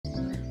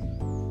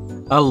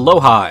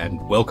Aloha and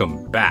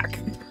welcome back.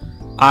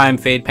 I'm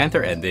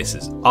Panther and this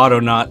is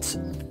Autonauts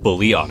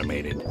Fully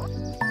Automated.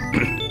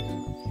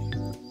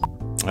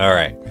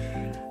 Alright.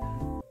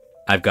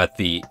 I've got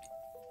the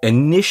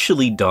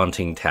initially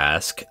daunting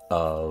task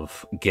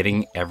of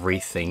getting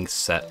everything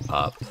set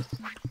up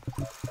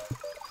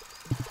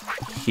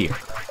here.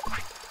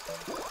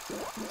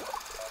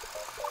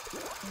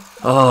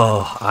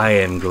 Oh, I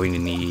am going to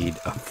need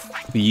a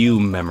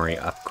few memory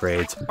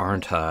upgrades,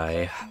 aren't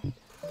I?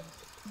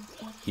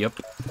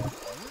 Yep.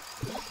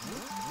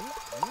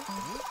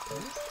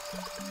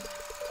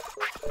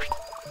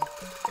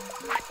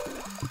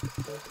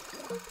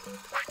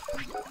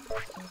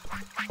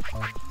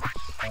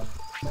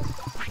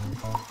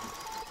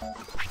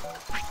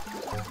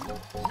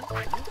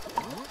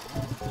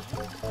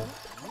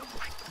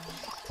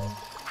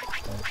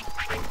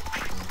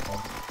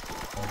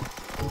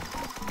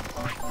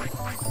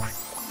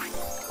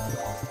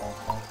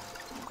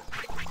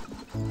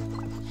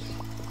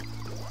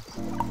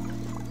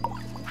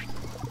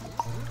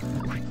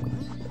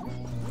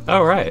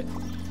 All right.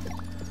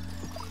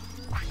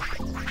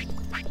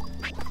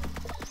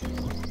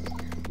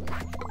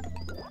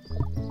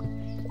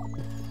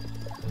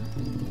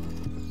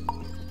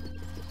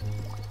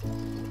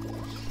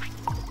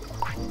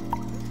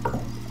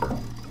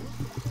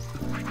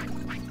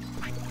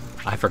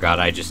 I forgot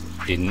I just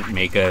didn't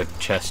make a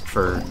chest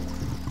for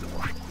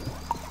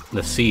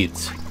the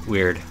seeds.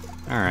 Weird.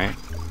 All right.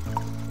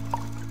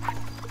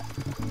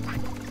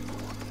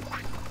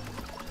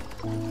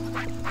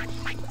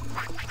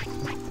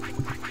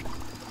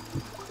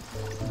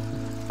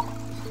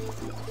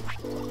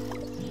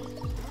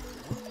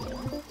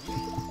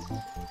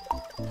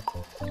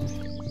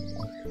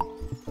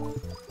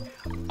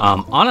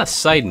 On a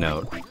side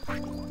note,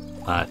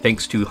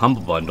 thanks to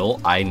Humble Bundle,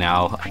 I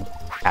now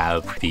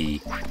have the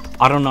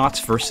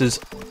Autonauts versus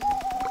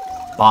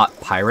Bot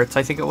Pirates,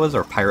 I think it was,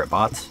 or Pirate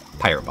Bots.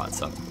 Pirate Bots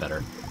sounds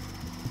better.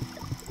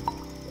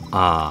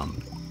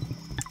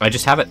 I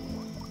just have it.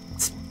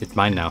 It's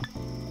mine now.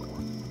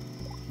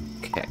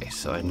 Okay,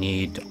 so I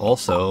need to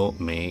also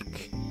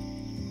make...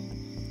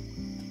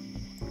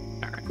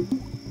 Alright.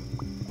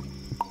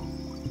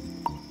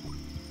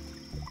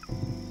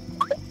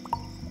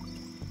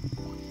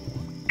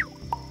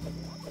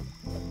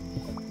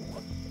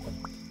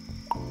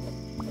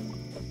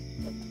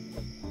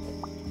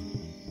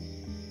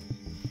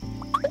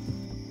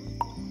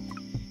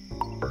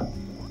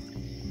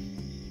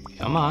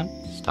 Come on,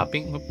 stop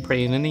being a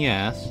pain in the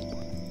ass.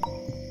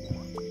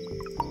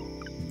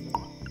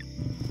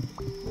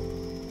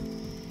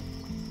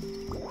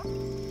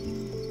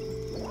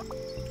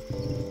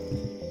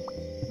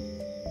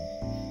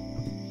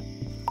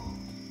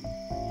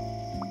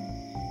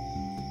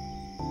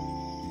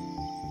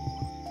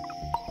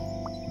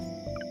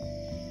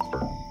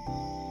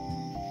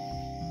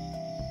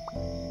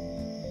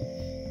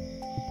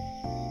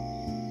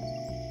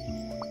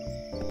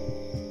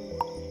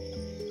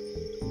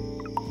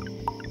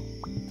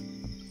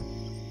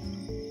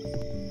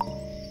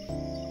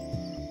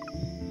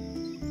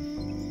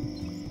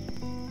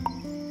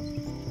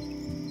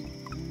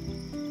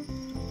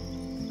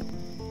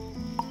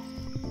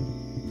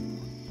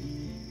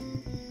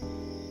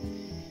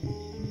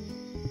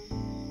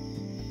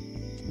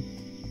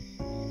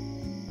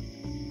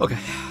 Okay.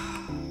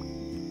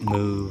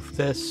 Move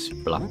this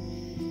block.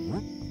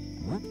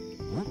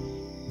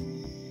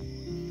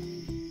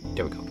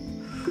 There we go.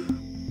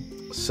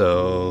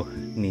 So,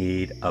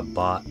 need a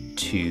bot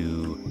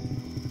to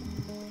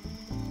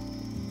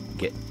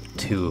get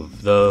 2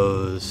 of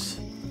those.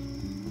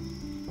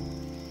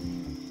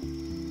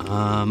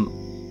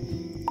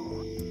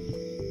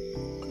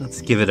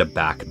 Let's give it a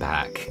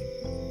backpack.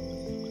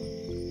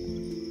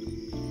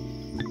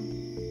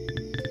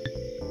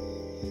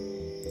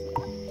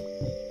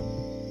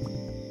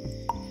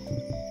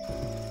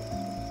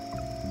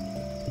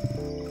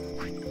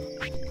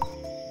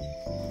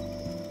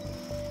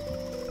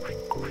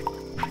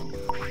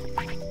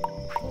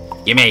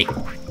 Gimme!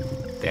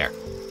 There.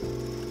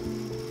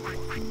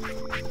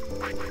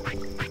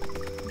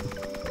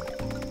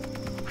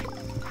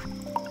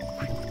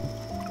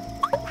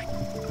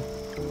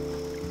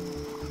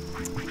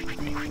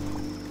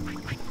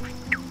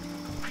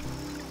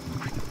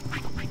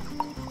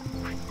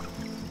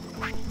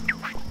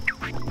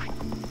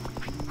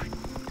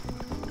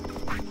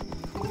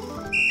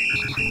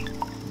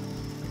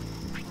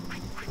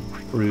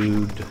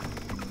 Rude.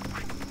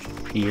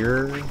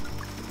 Here.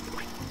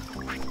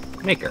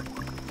 Maker.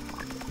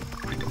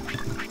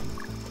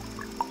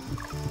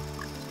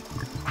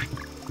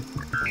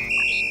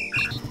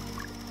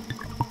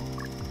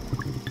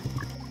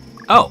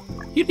 Oh,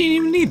 you didn't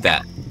even need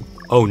that.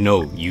 Oh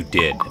no, you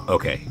did.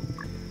 Okay.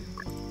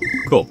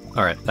 Cool.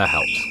 Alright, that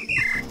helps.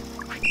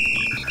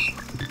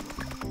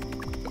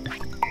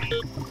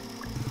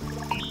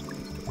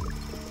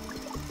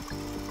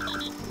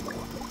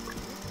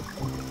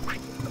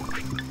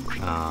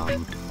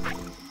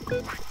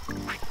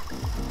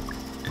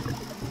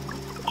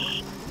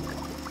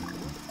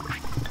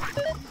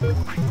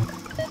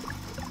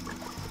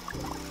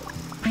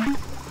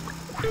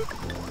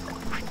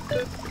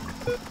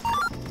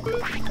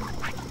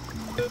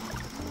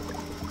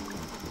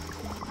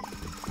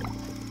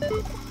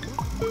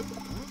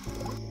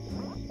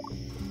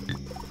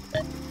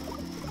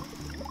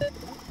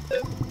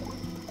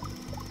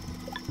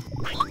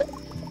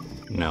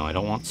 No, I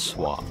don't want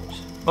swapped.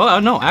 Oh,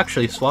 no,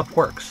 actually, swapped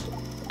works.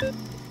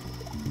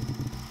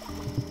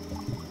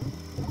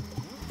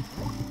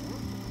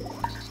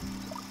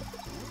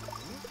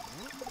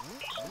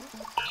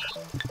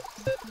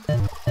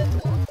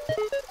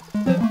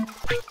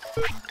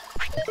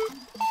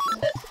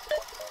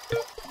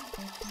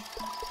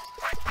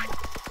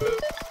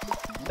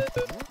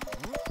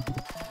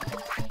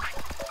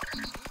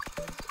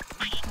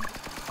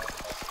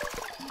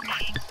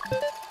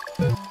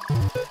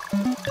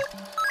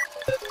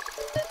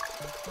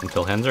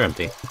 Until hands are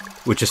empty,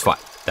 which is fine.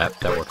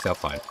 That works out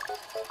fine.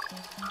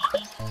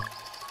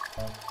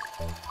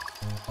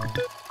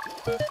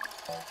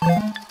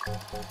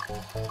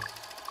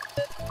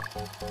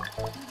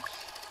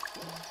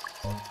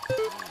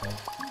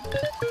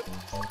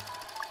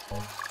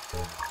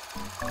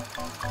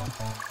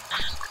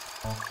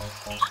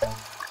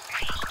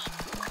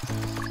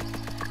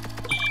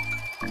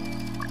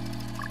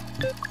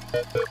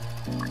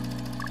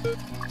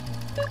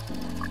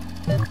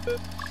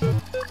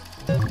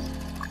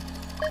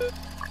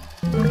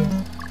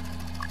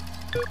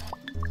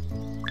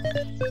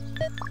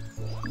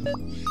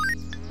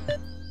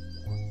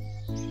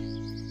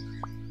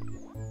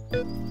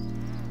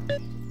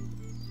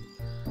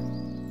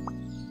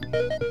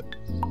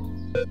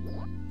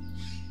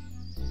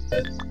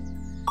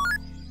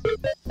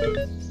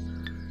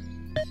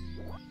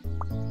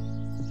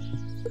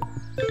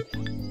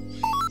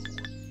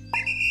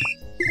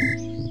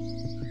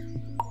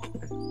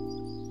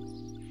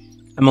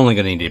 I'm only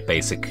going to need a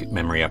basic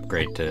memory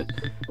upgrade to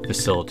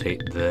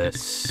facilitate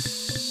this.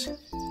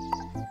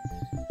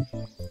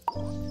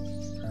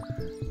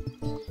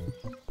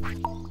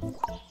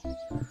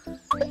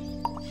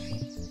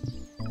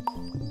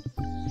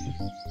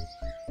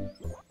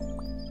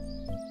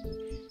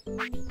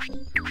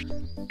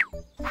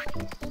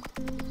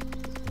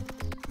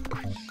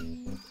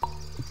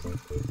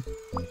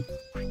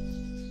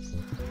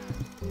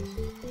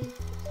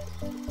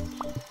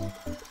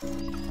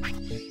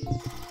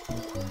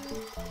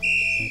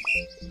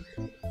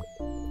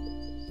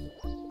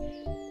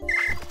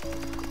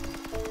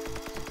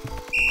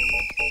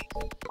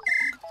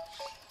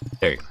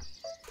 There you go.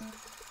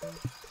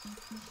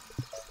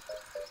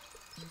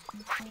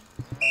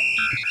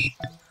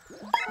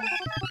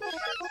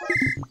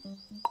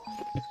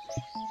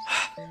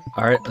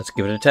 All right, let's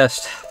give it a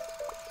test.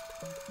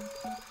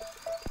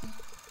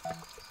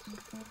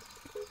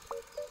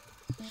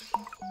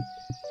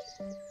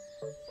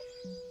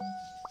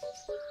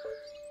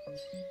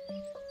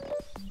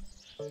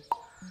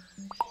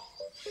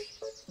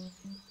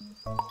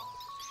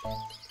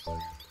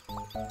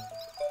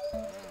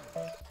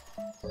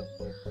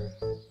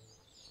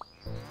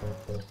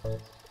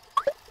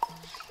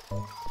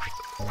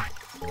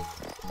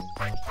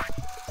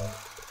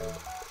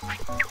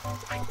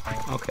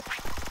 Okay.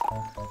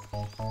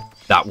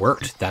 That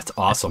worked. That's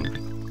awesome.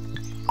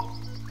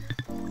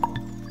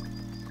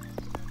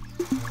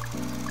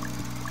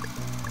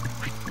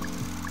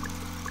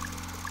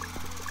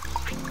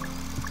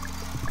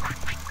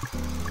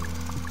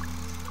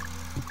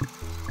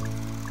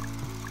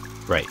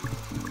 Right.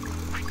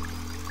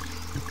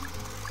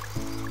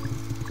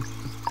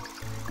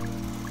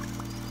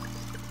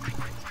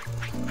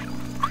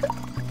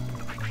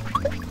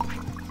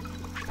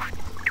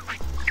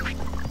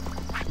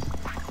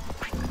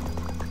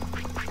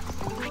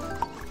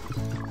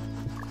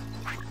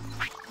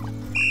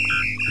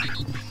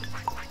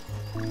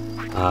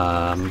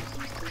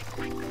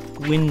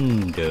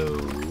 Window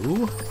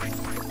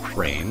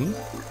frame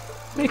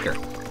maker.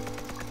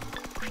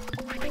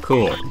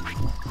 Cool.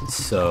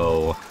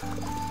 So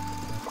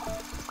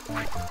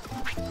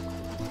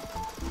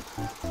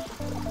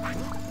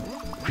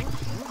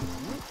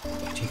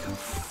take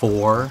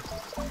 4.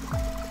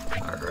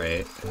 All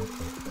right.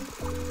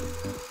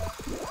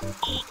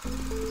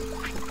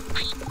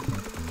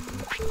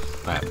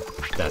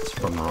 That's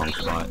from the wrong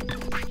spot.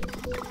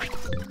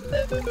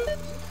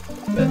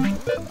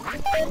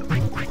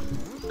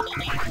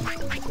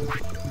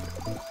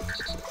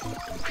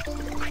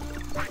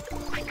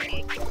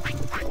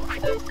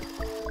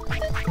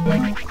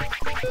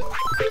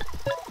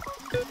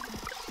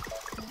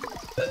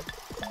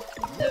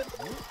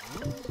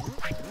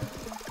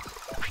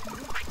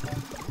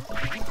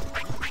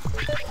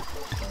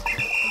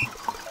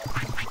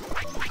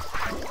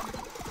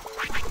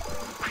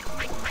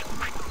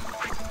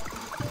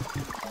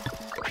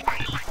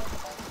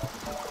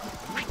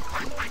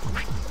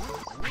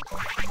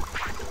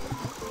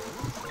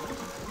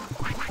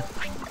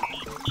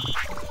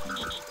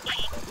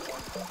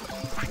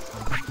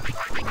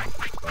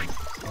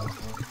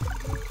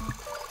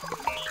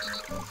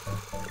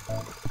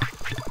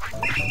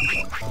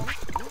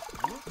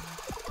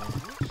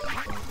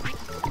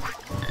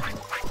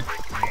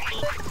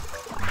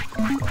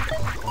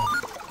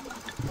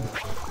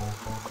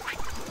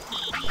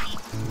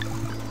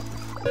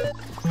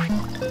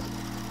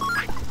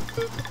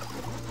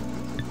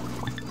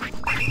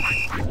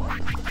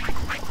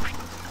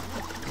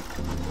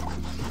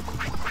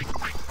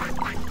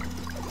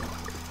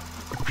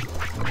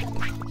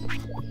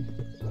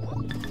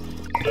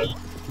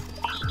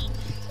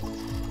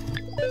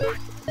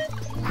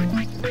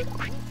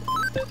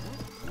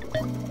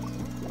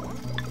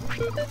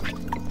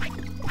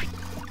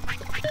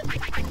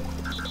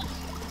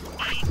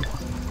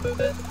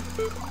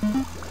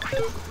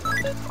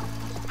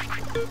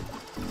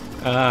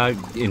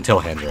 Until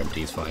hands are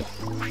empty is fine.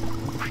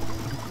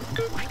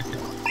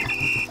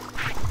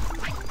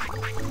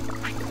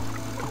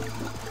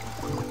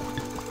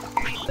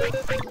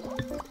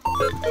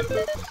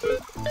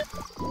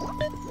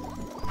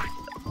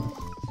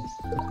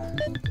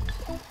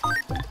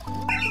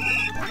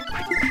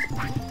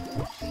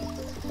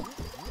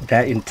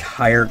 That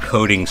entire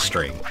coding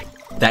string.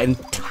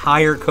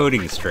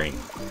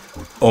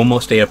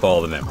 Almost ate up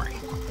all the memory.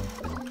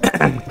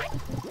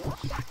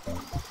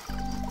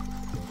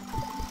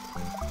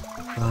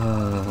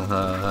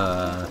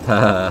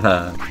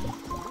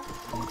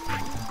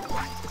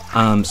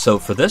 So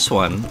for this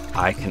one,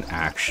 I can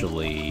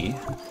actually...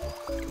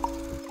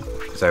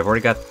 Because I've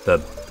already got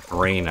the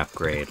brain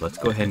upgrade. Let's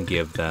go ahead and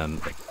give them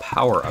the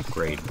power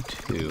upgrade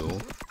too.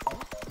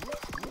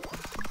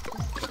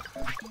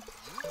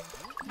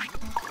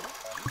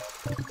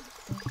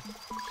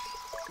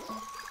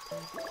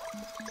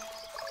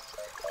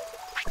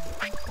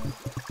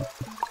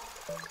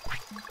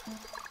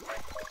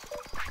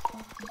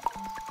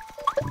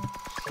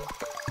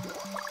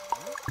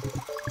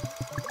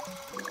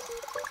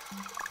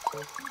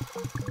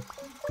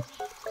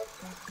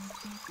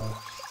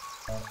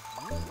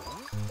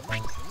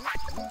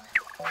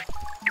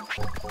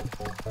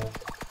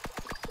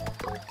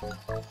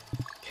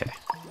 Okay.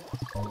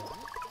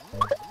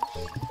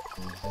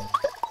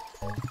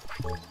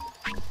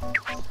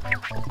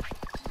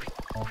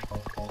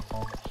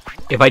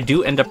 If I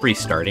do end up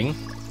restarting,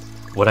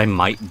 what I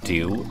might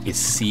do is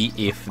see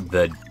if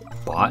the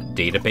bot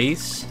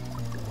database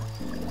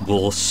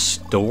will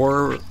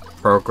store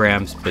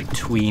programs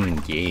between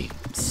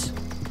games.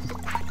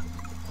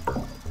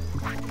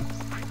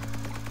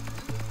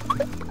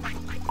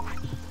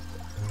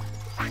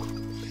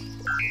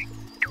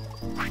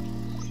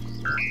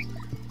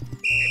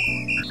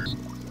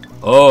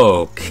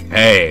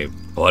 Okay,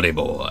 buddy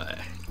boy.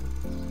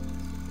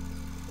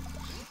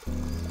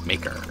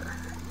 Maker.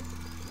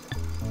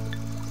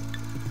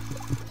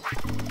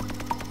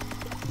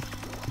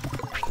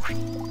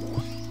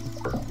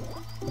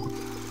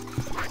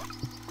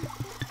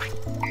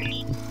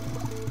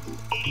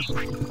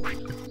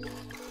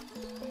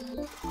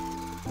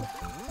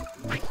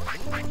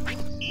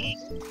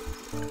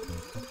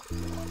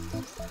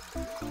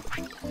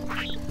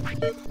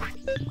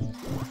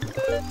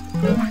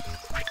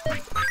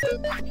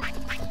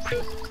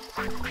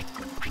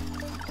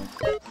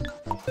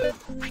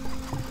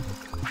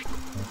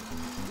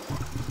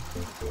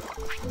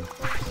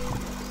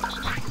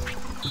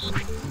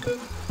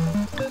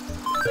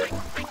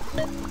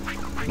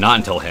 Not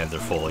until hands are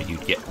full,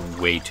 you'd get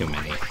way too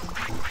many.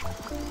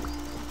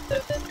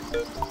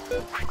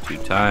 2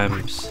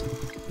 times.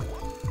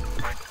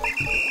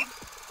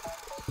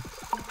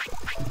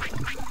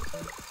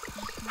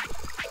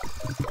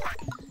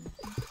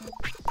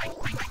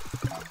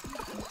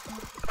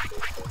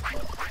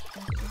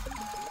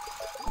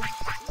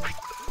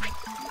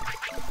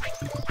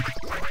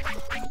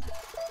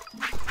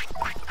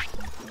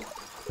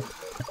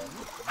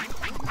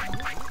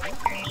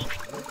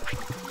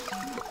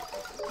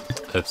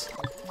 Oops.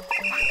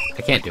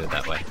 I can't do it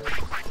that way.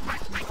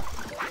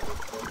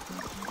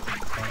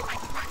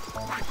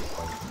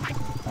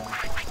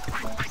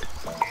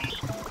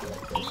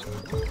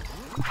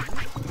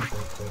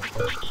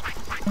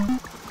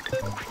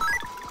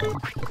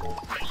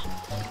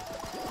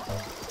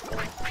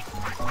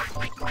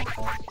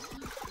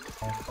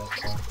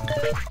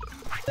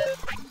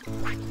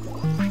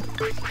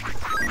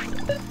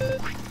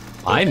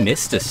 I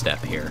missed a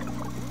step here.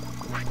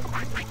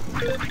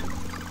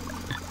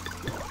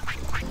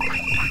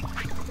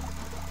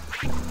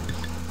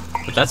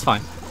 But that's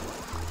fine.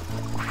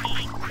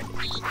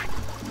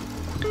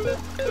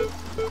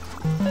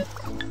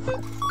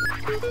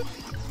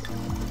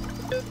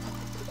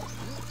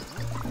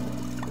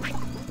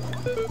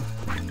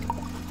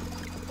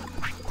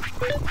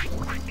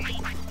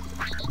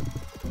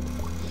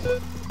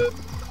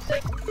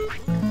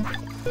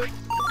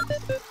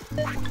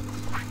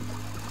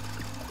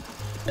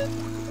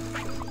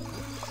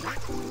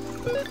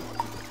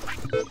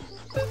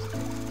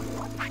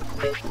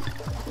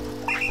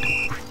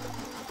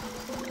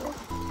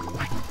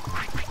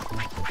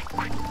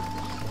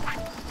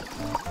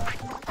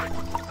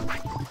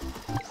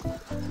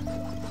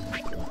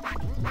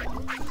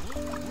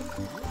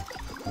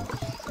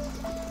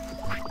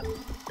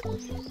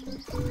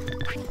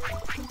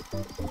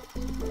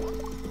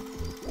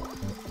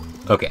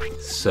 Okay,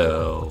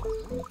 so...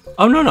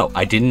 Oh, no,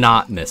 I did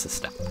not miss a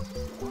step.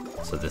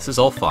 So this is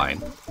all fine.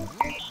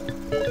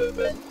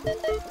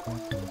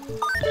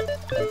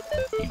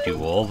 You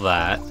do all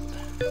that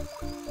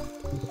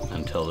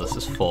until this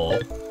is full.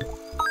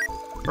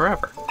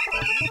 Forever.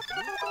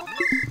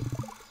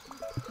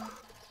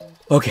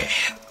 Okay,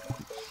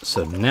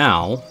 so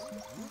now...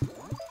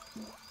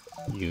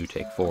 You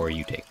take 4,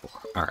 you take 4.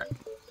 Alright.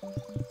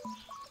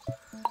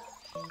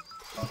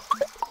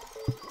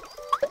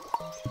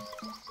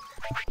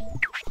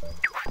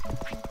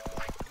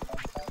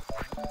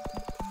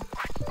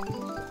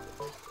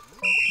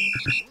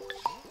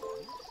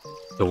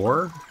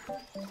 door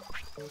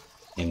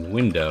and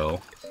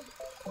window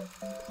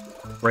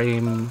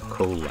frame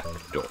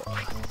collector.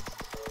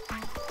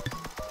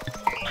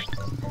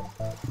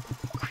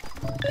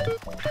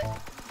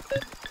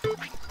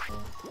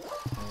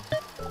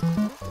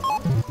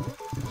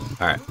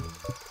 Alright.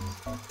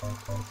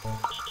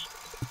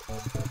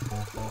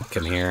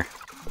 Come here.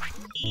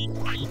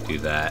 Do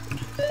that.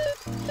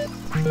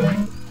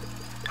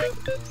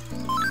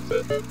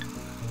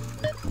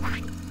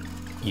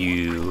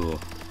 You...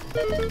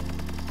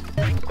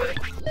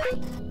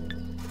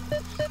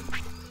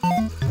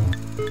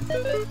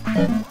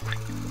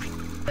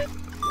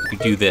 You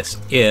do this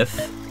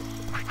if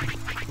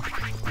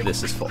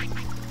this is full.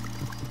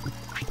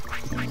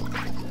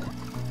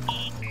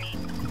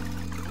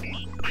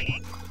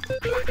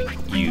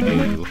 You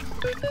do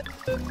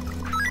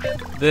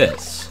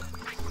this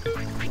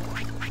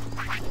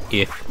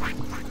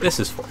if this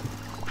is full.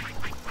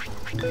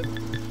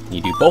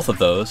 You do both of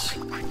those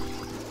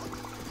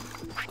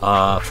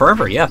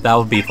forever. Yeah, that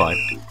would be fine.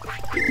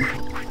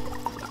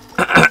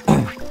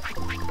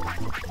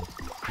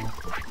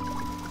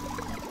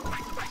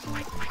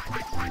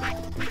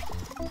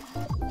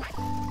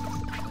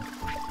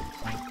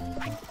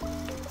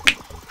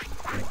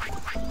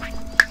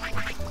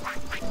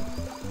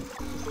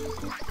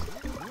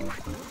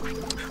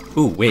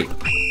 Ooh, wait.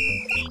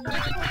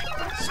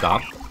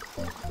 Stop.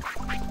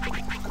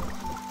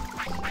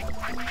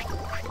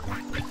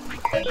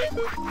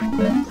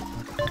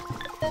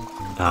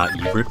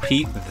 You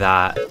repeat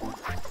that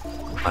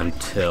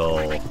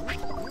until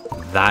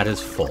that is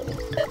full.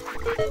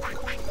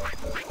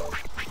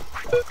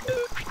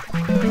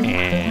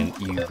 And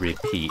you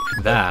repeat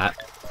that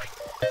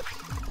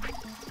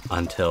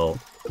until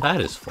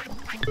that is full.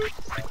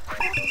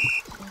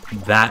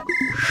 That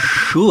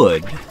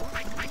should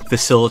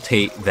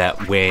facilitate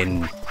that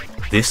when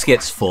this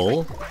gets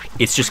full,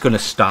 it's just going to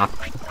stop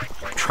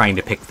trying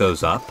to pick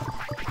those up.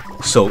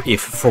 So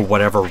if for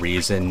whatever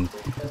reason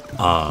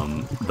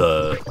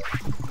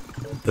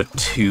the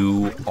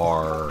two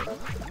are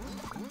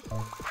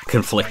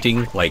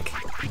conflicting, like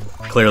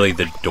clearly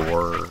the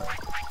door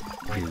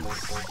is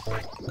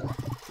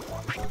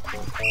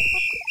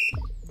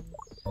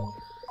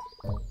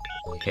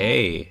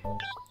hey.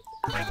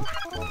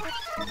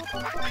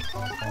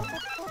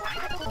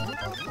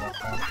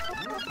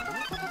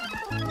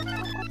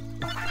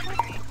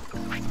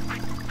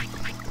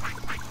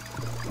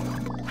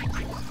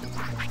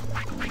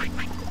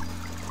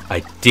 I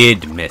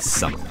did miss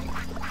something.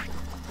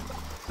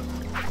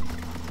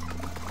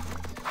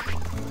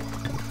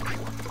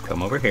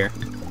 Come over here.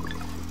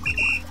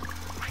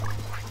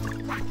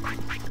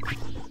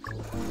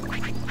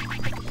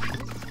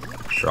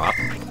 Drop.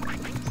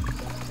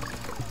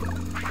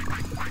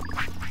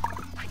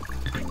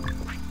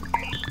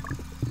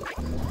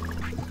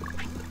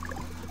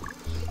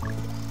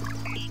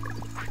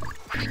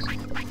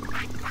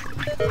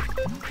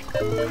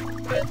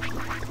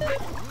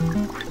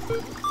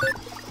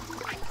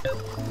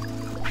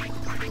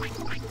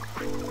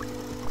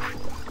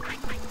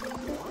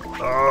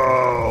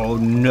 Oh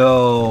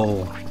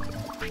no.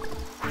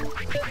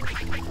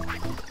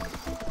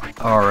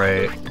 All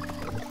right.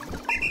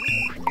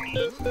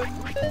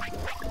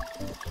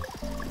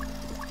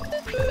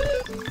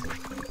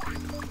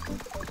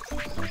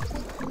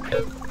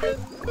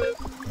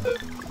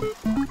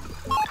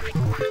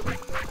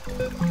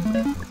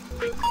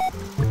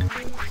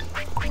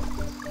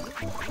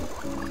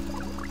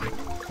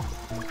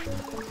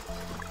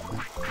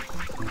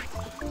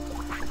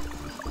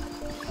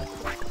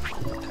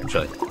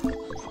 Actually,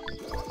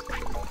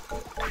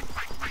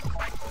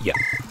 yeah.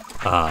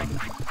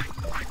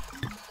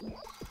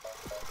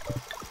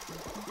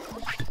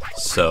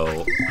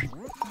 So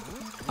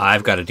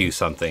I've got to do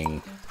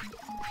something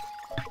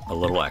a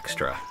little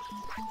extra.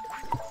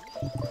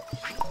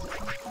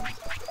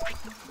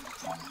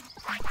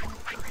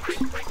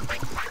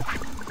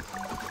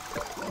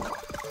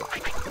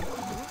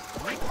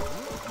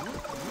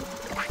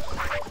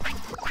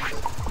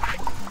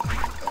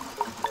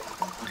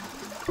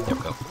 There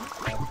we go.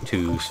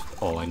 Two's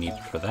all I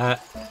needed for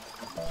that.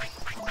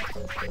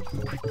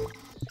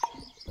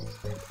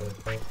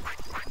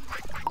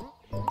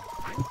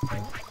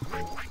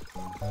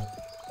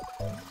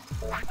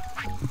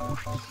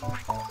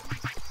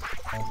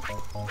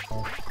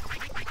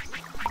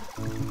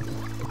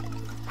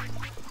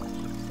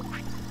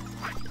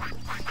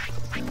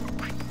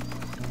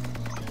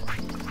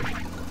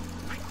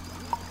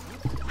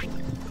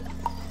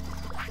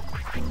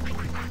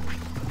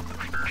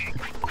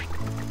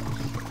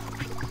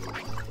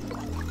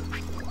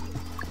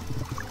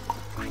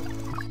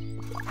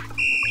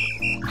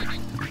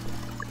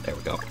 There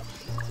we go.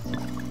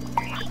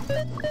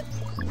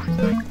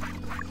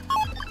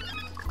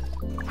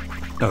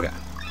 Okay.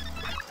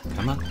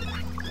 Come on.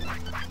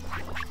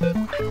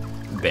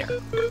 There.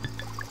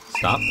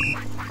 Stop.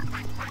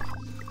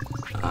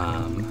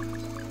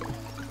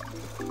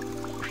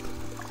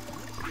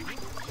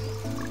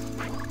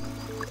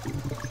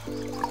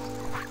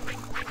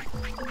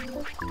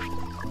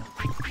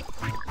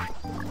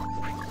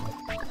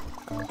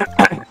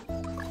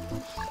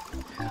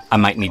 I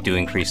might need to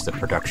increase the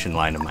production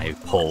line of my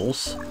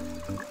poles.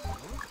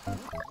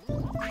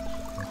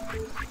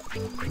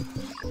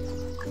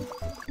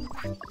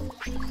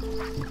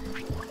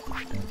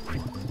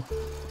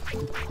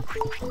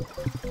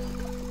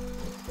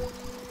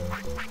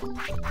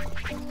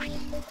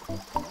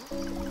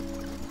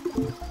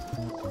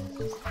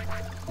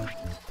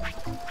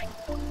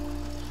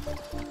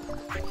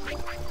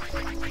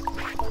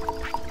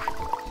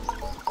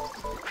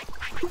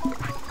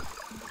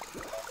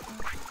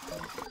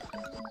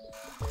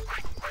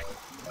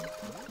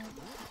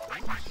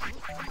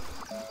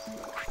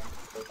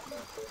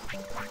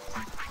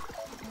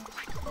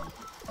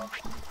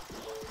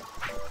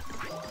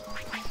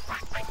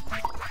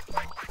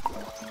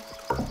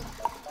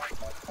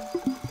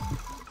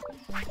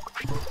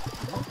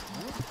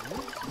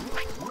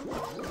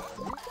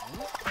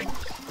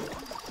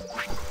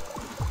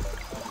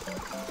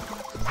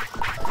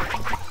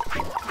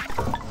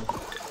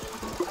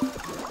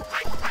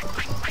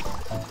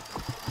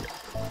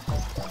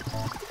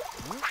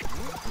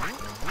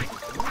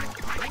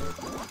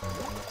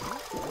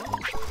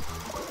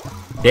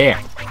 There,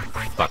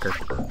 fucker.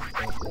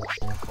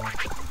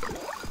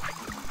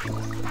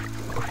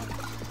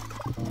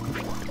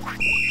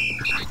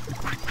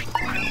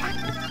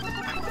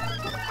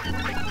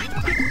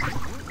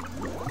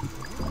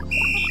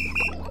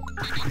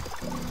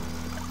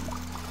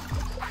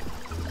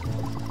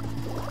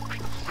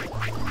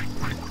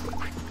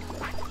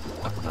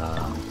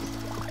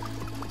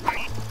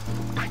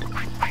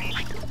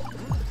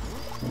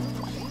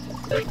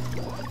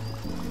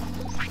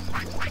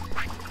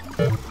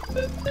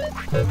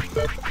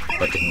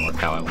 That didn't work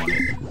how I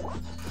wanted.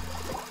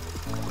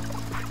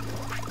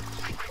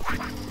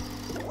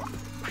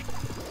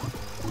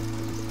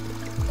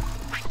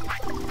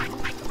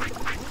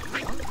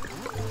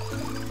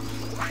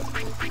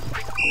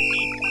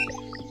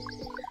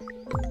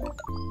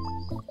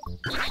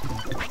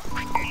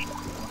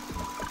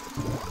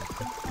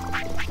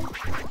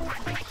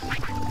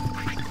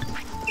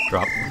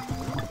 Drop.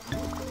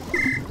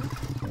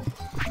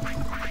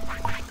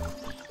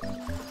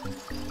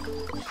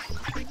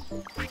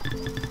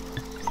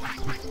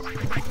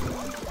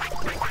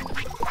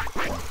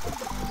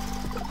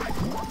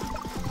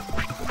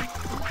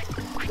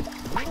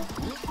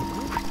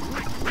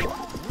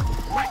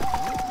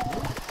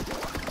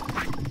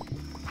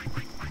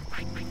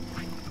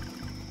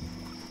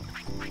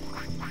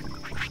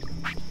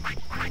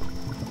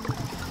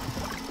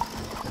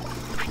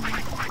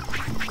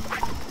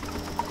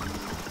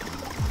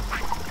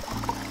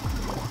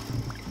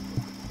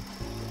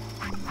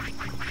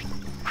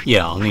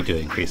 Yeah, I'll need to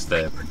increase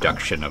the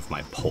production of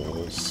my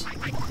poles.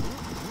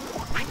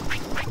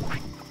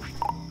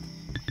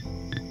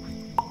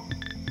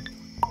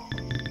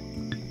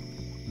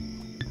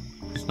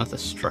 It's not the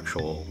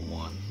structural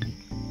one.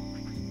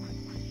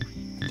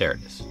 There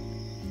it is.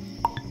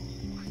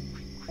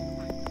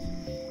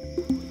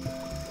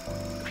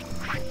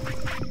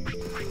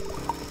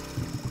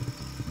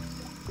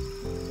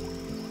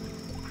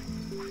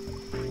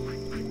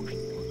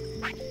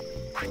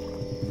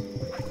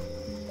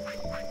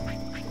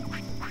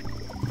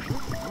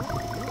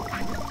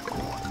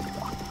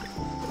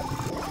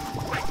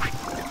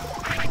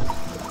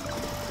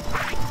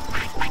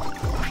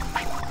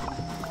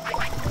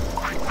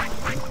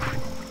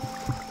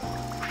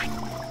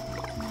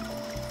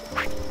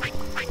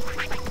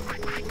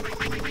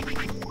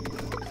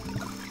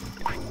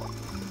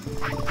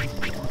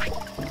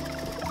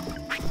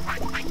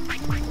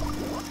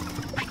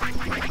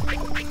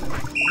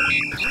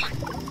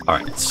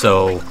 Alright,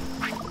 so...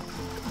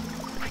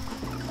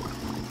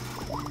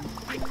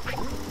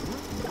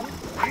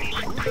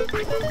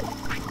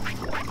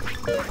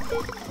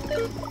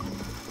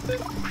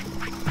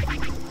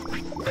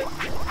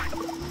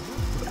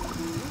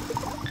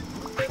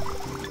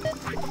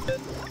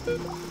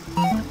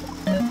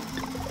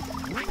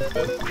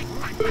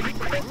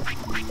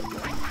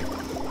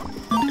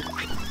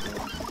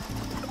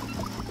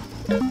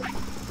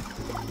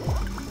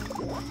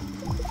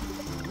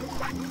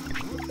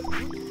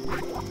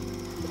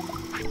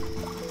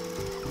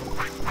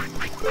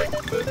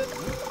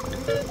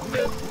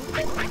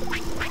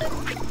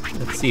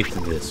 Let's see if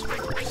this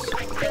works.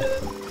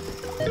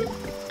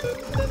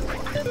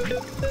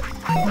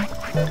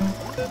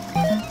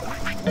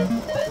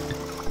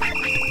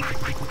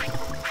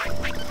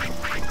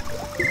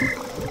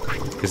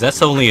 Because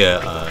that's only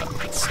a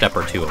step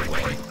or two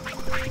away.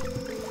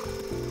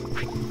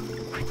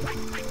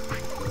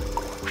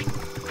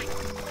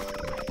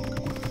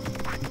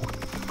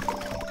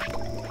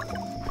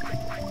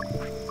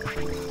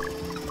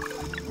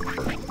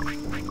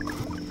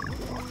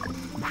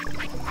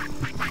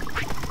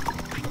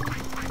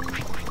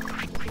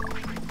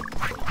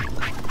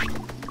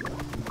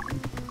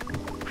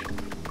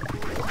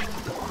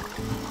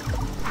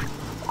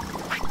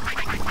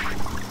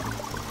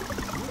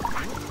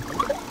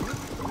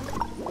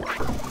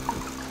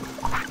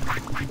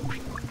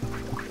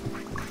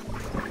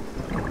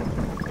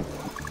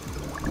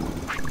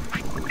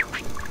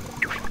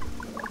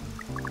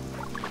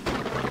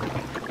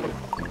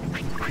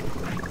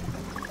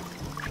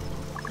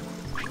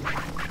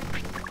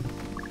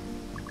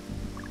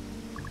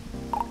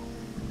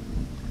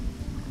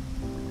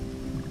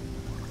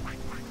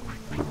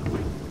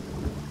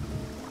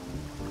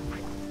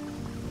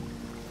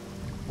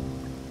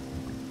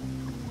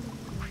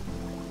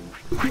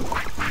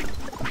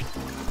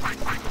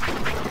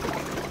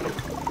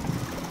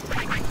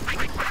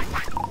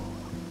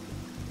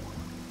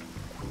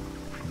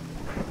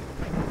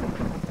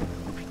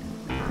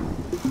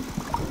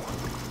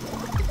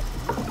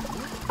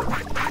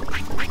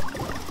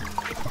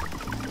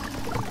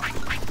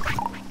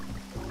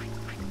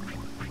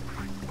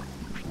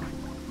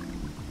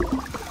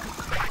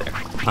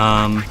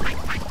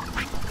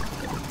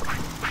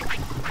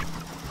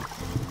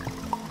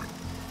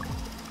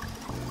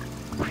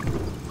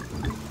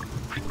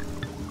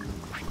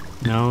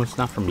 No, it's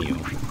not from you.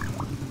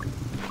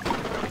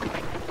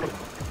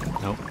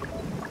 Nope.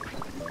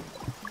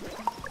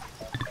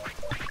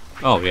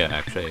 Oh, yeah,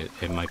 actually,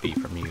 it might be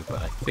from you,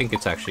 but I think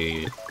it's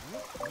actually...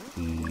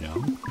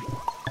 No?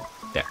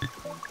 There.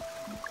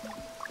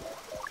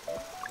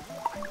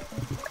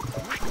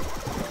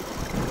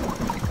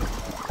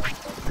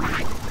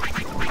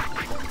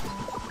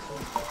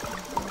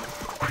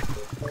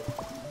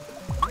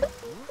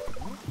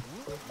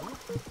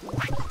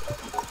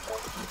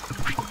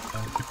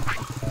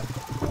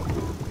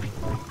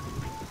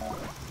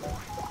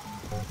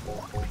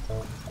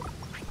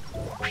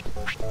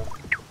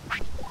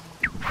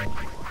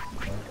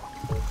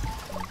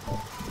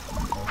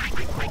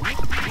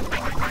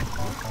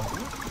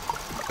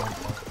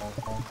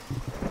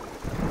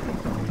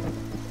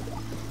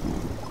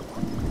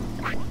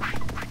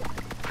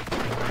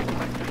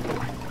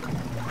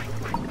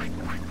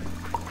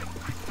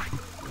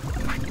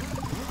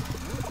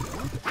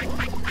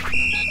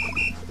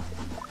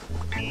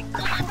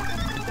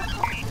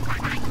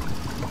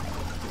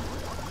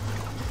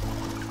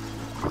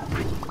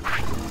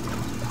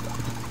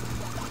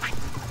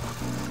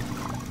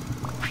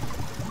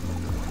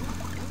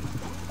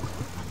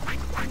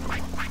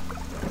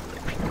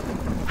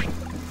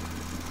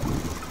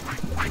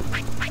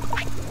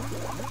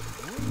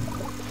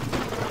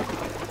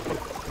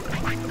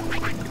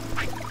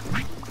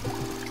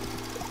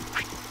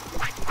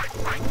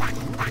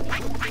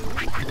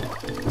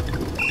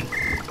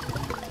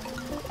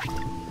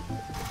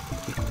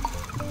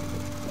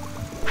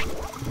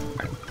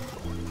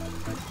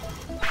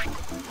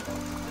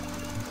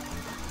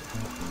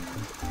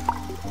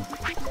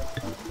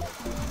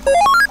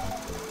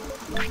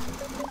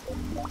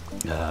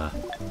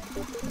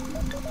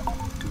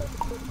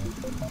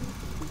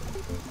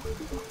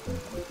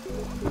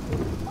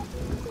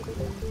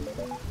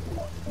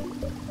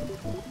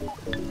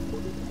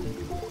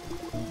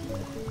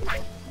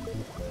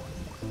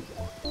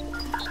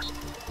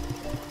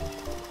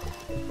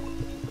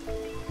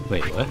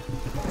 Wait, what?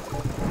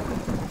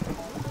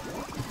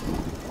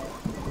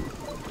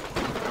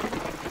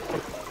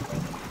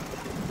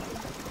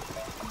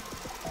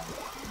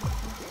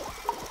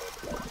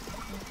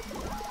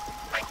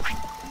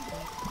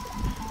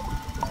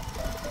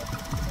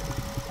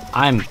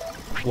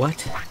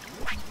 What?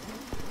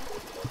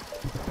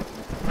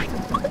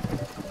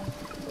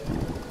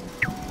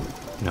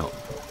 No.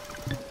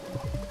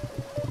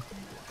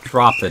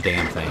 Drop the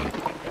damn thing.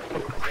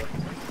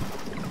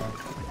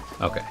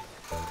 Okay.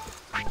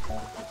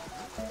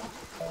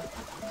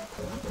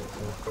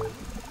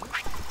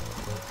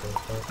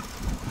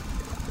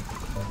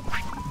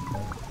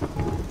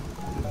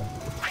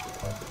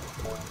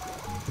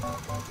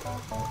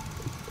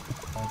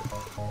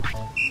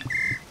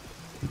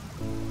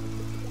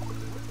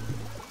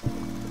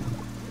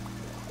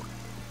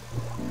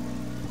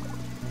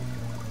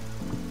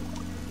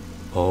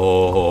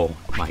 Oh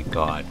my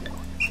god.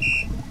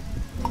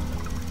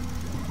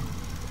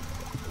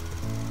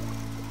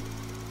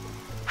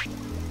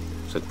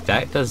 So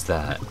that does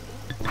that.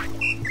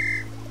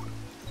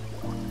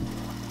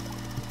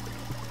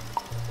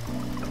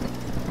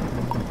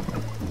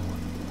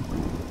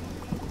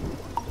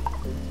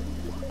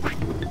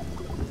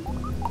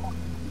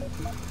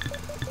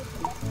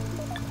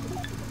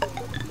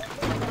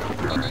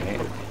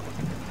 Alright.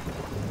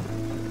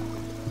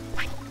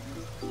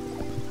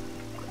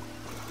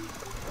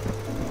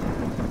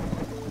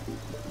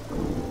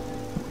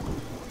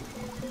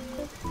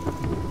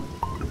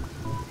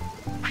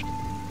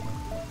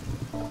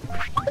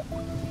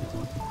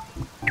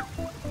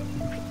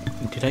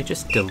 Did I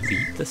just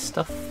delete the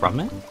stuff from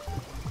it?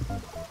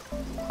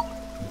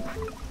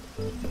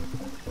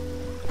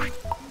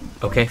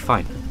 Okay,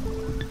 fine.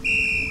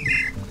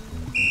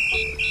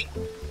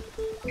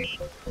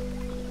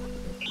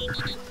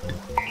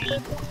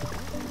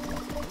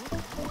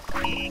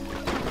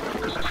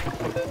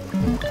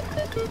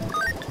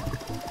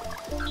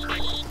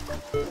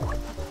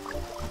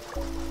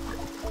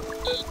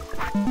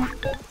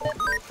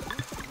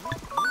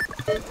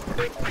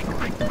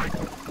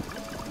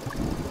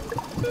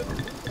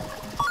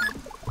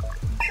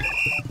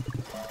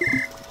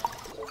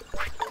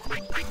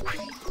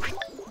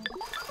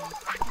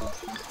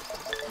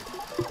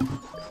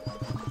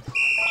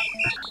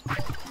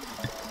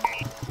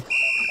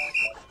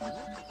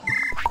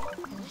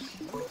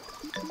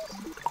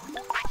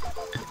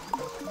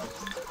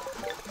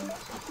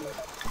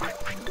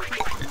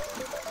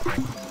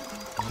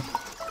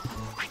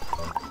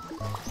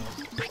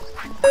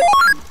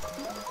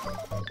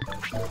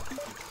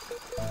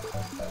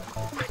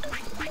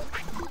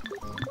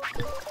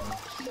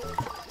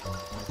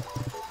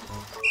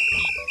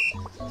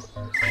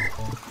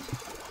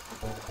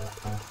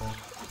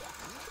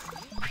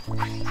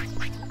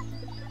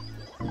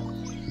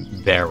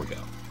 There we go.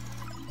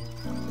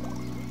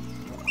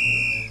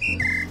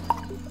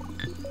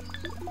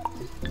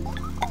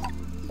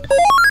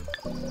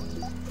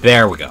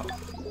 There we go.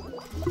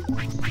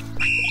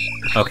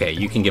 Okay,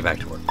 you can get back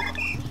to work.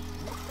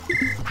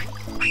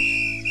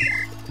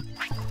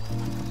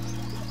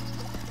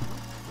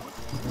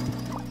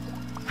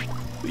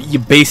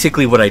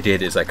 Basically what I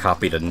did is I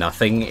copied a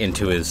nothing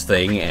into his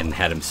thing and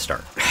had him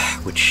start,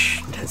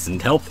 which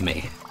doesn't help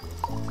me.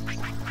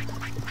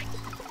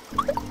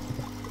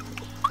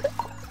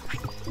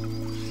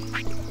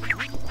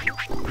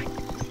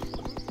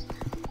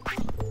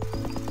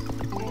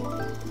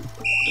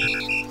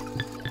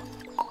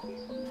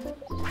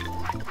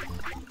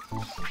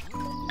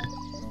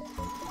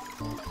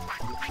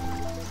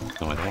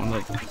 No, I don't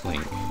want to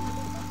clink.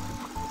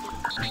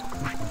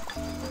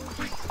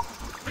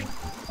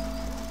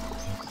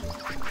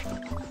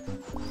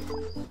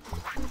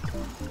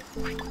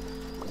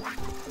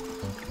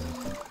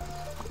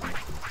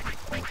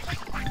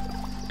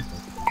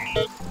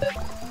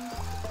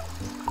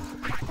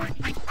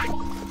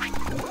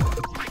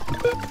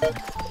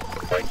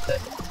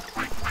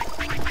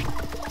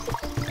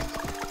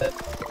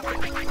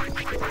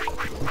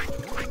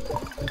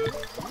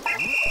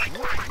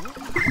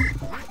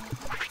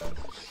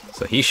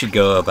 So he should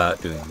go about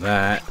doing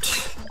that.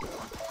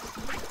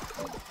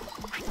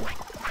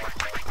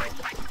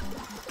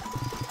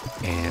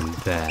 And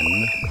then...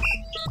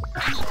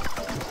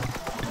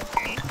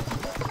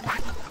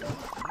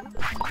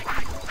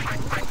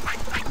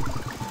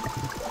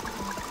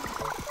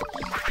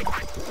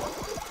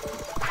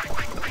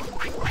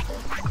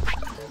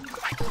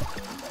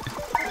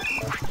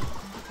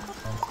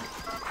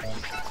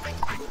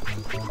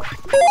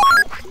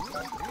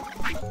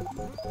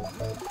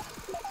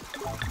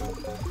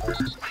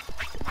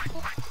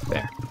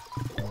 there.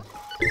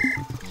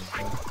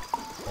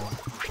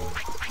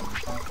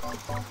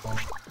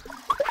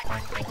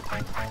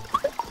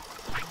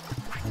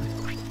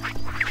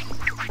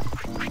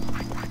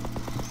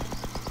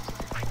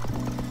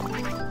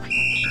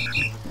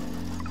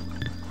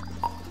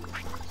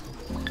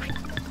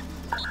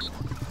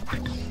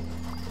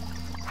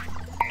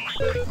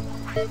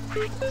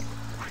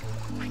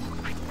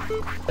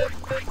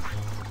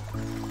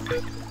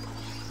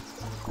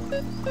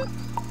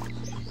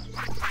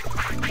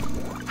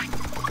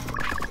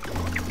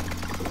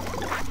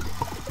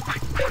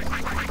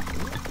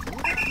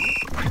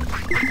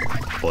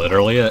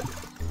 Literally it.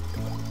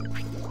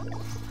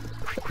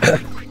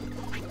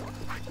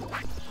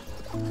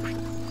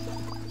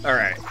 All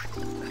right.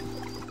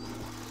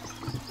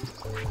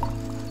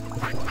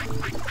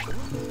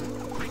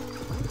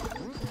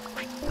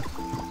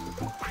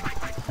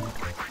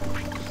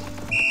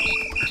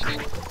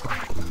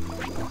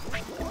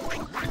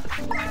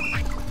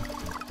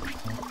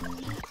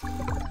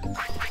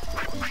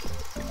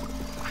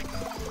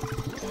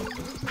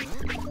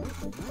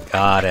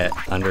 Got it.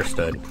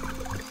 Understood.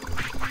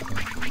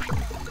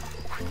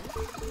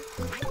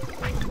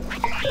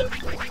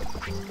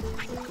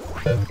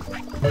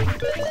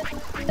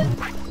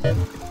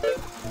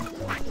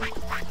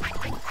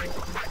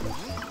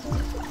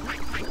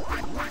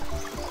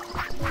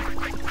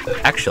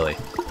 Actually,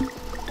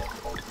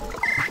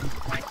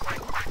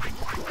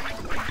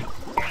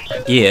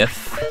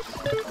 if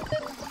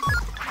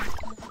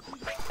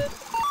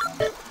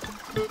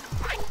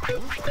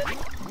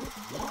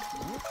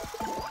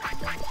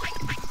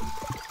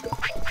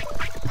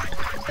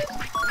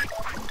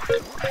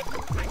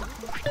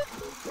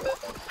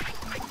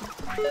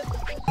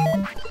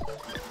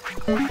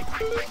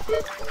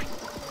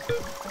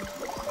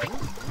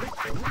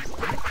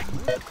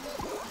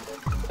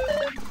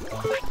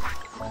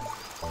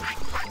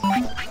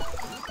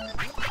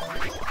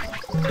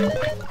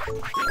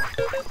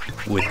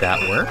would that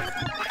work?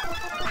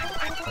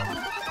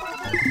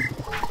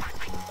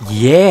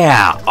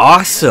 Yeah,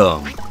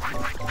 awesome.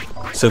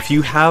 So if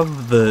you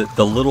have the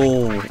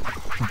little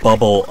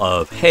bubble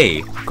of,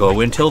 hey,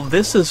 go until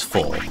this is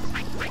full.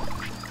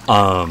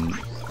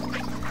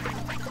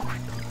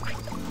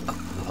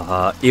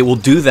 It will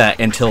do that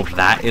until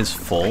that is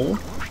full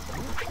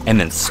and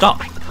then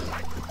stop.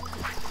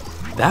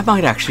 That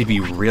might actually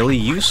be really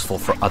useful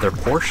for other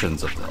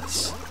portions of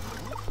this.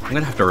 I'm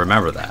gonna have to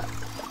remember that.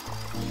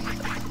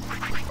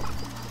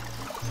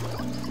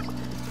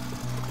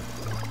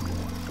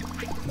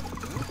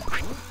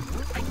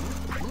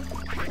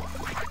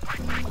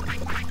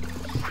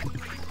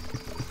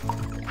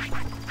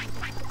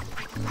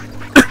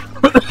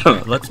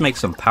 Let's make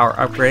some power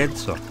upgrades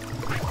so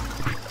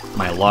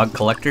my log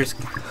collectors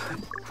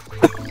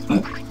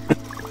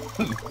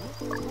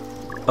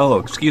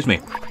excuse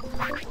me,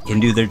 can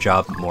do their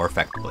job more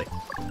effectively.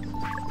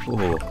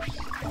 Ooh.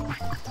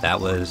 That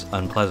was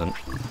unpleasant.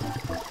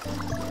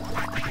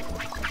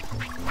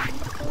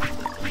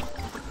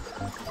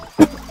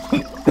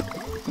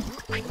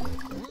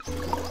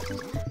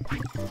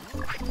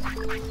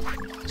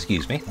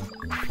 Excuse me.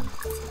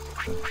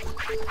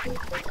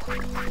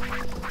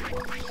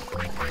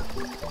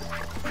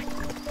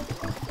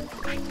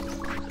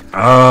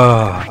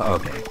 Oh,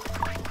 okay.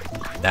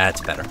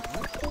 That's better.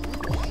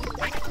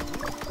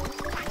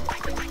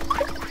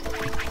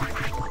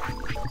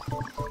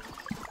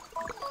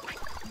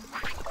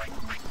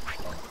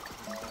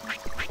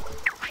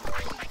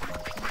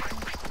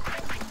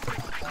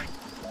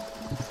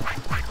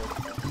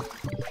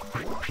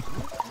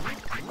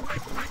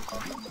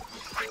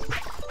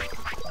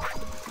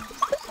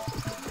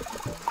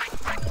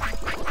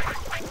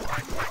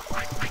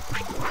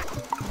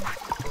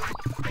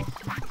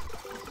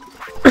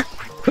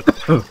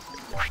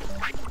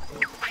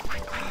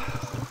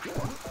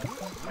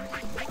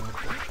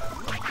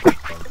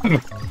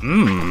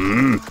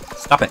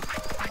 Stop it.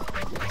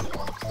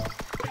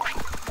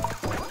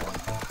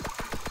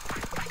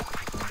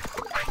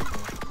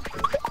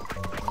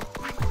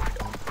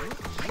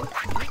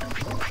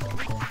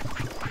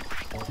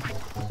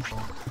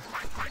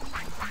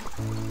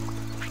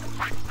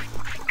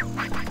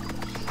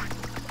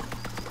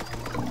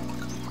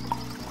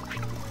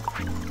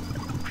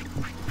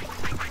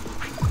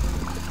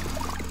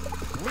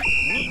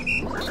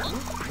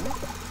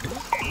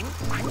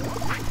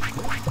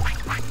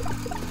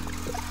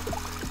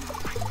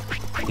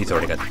 He's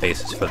already got the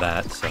basis for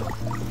that, so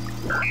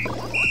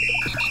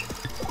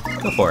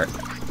go for it.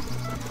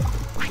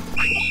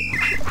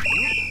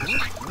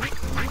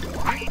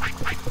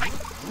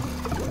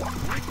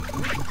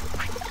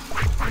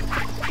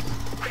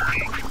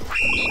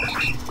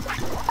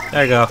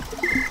 There you go.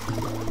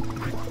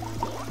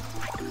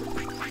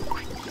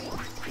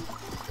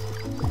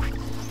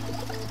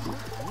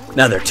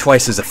 Now they're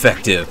twice as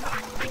effective.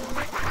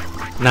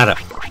 Not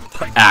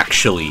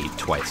actually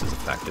twice as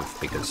effective,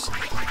 because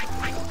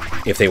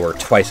if they were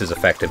twice as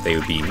effective, they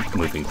would be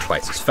moving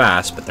twice as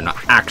fast, but they're not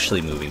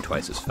actually moving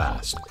twice as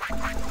fast.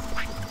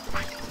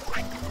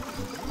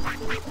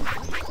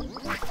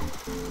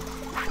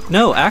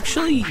 No,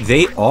 actually,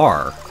 they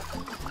are,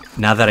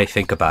 now that I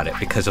think about it,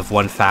 because of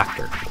one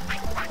factor.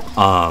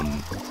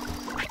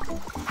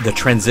 The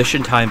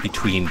transition time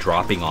between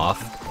dropping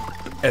off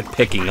and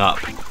picking up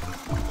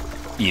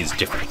is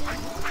different.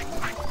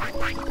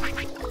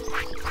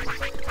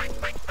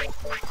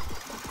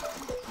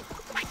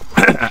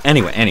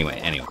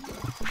 Anyway.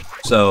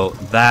 So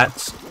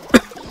that's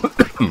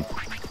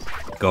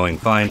going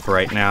fine for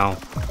right now.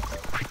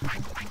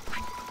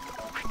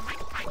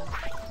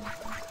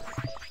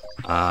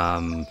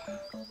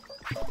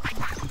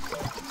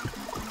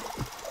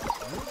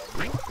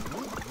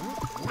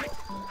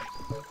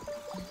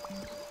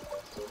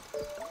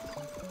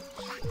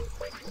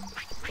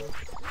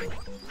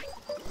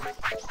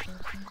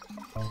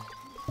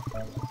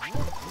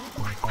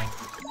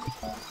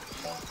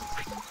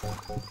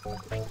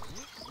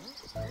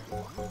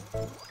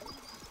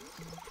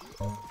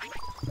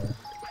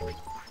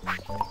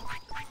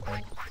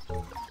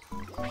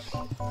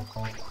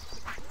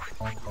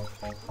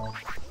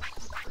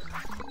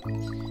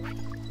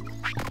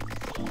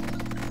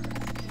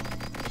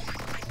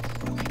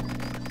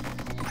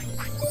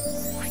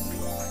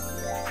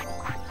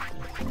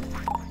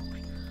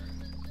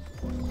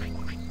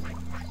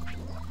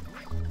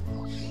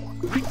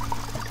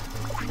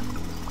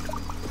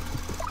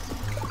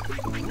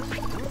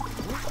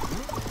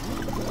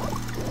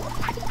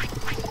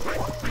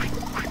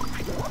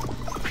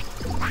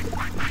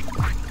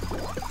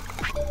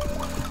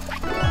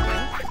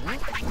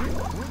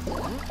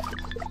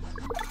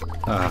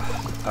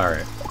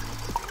 Alright.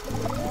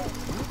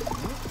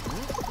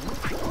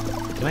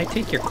 Can I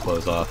take your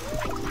clothes off?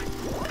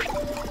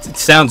 It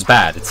sounds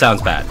bad. It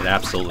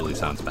absolutely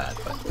sounds bad,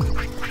 but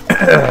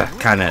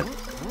kind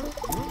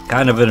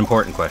of an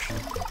important question.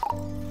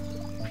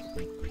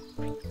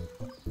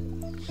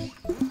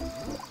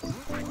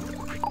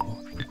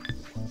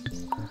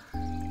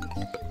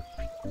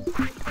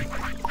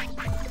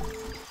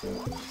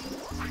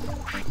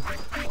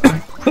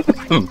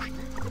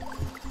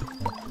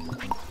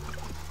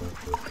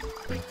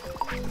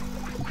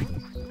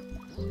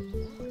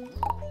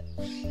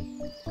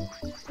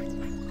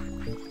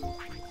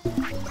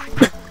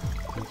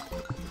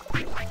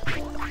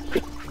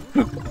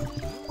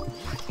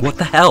 What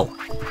the hell?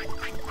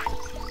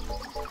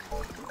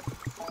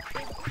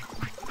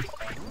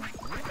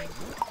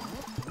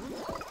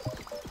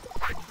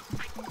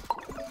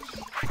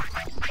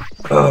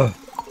 Ugh.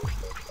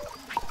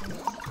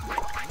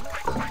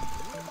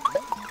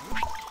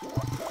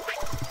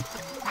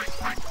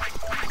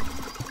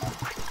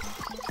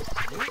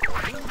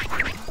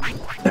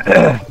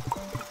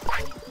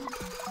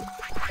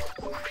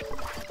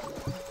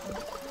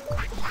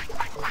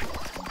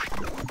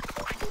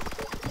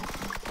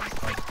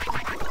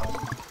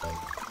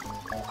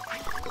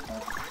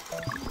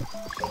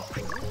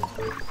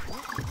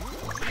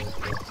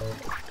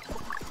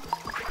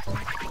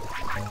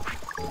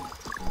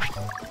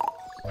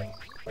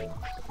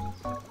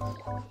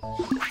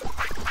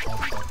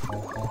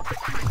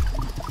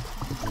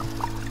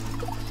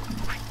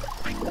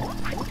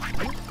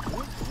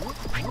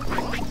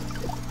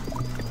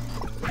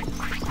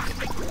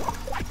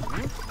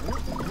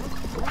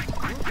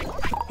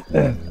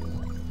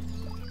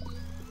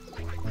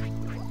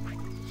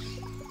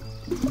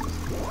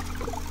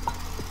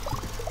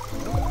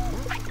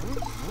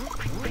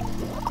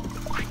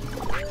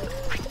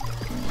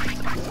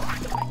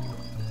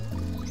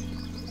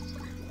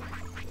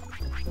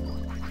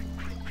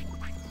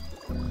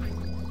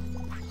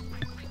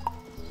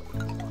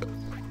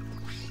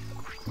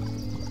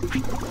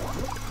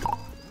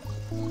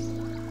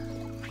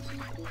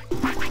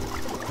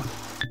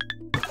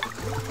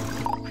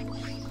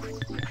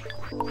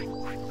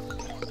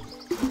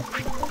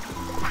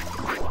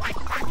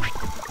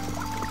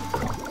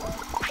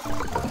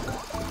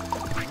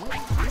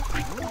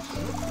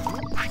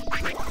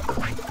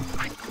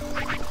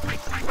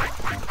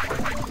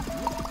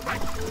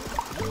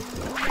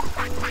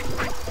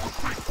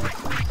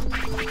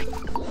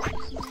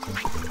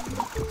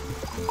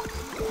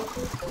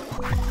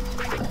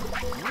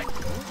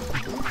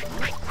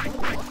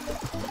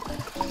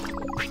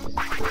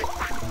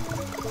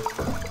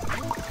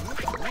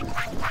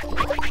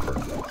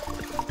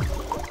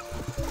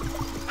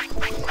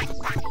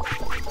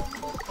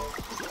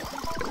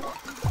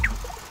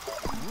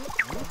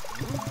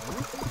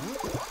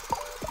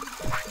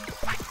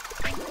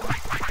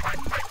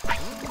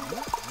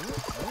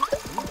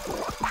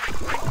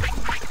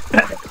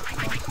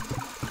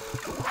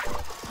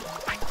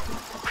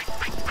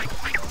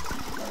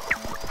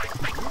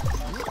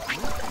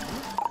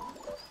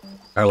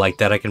 I like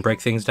that I can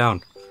break things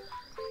down.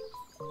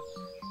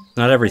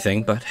 Not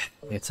everything, but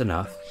it's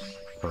enough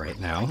for right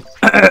now.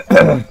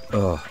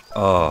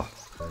 Oh.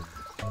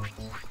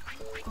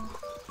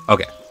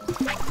 Okay.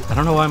 I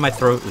don't know why my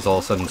throat is all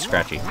of a sudden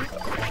scratchy.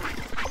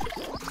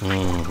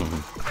 Alright.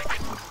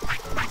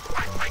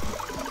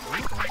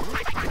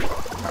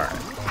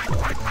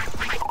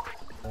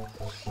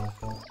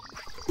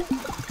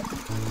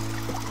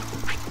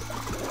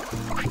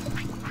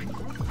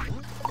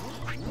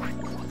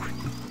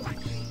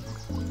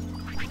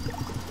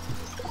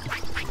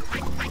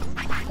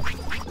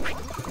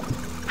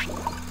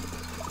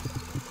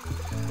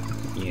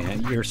 Yeah,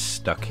 you're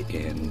stuck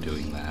in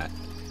doing that.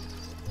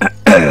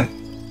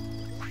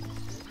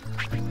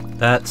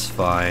 That's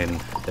fine.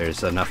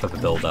 There's enough of a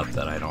build-up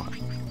that I don't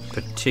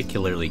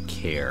particularly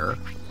care.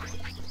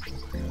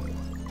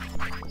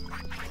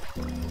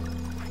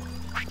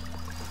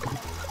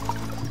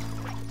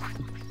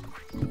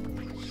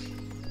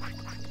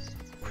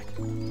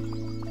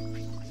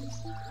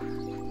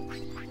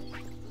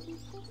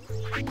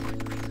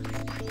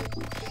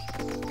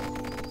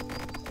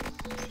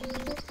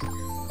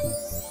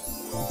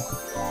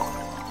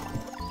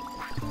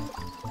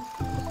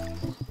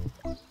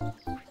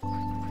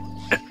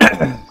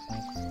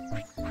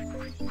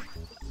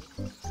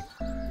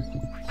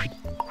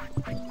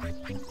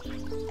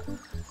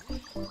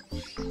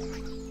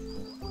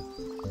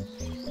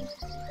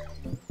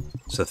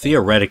 So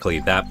theoretically,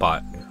 that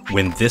bot,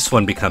 when this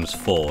one becomes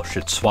full,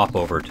 should swap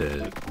over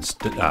to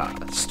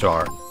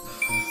start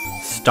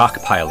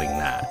stockpiling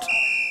that.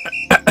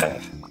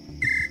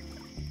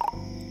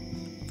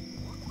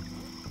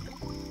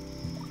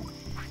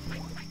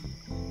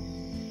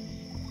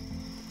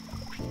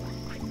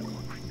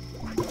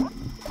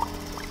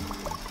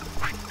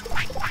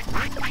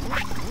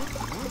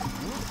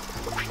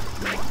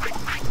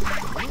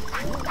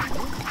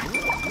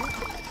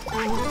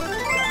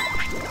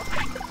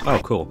 Oh,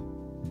 cool.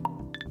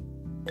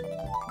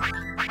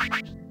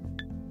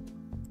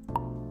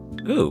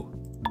 Ooh.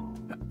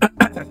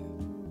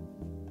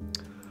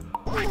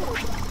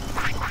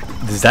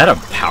 Is that a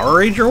Power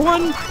Ranger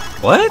one?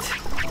 What?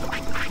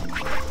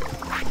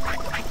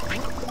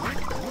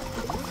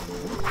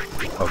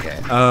 Okay,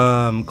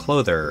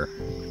 clother.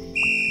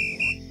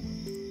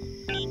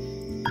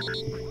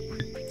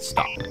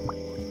 Stop.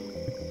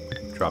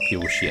 Drop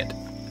your shit.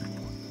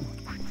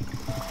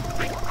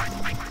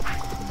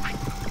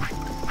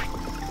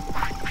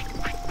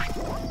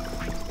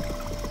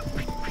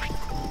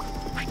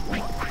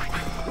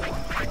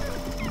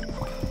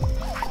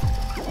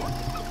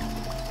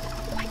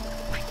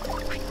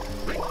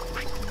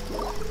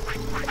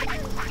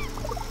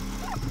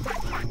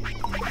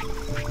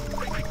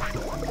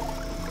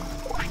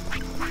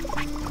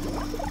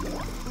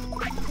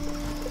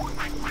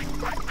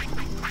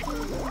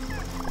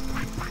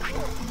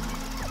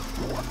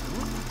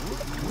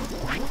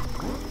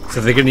 So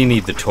they're gonna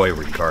need the toy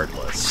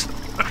regardless.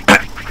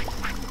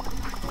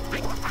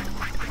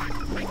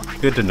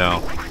 Good to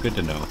know. Good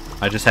to know.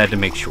 I just had to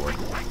make sure.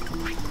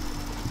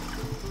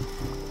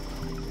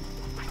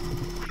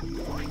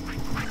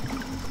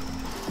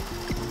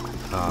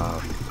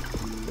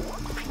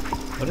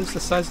 What is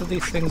the size of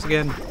these things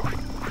again?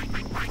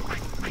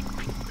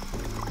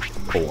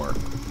 4.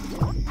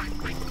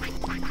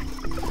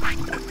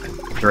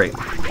 Great.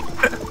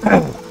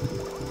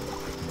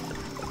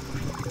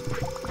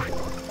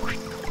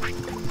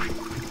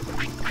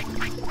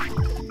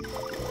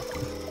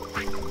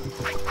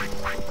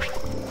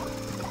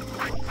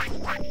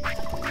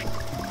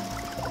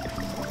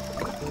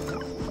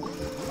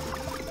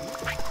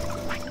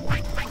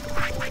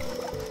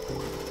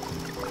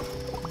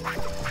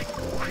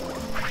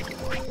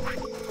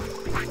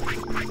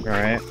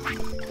 Alright,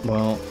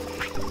 well,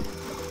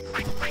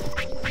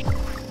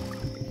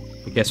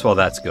 I guess while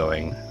that's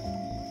going,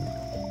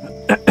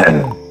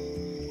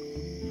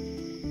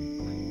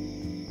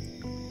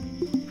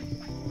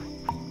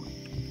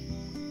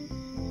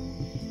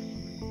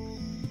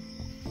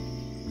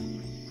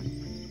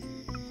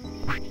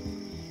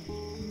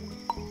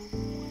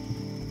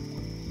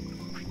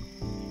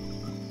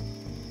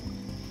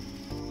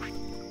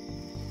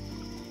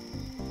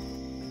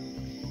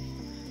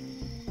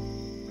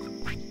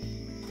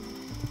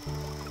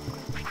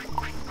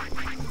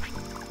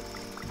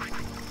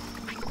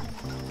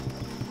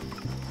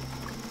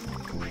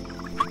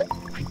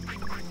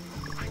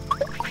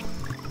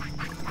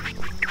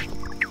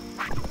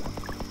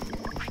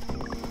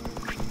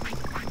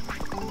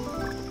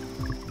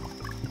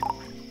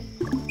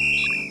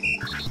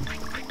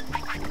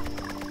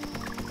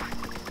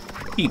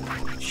 keep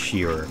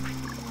sheer.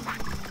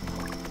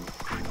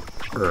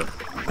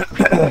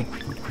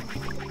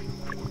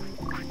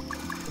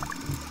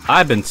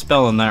 I've been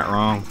spelling that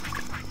wrong.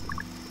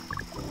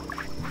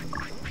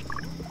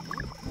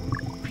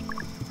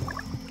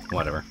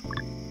 Whatever.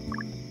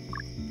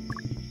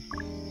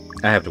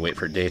 I have to wait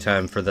for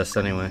daytime for this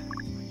anyway.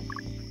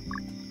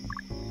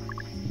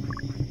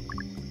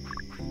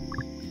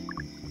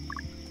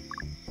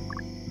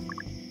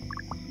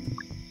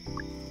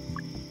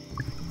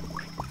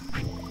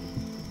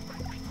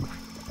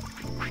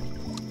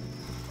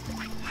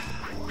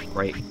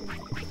 right.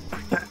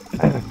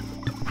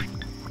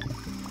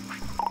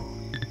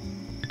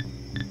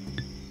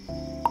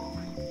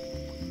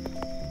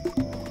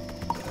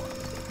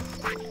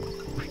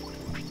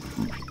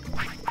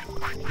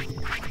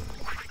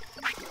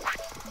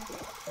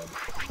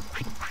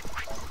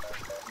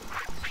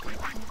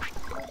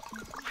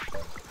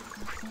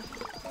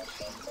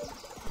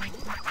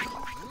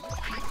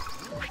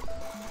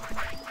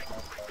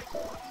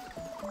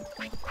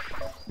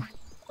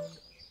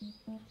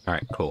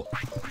 Alright, cool.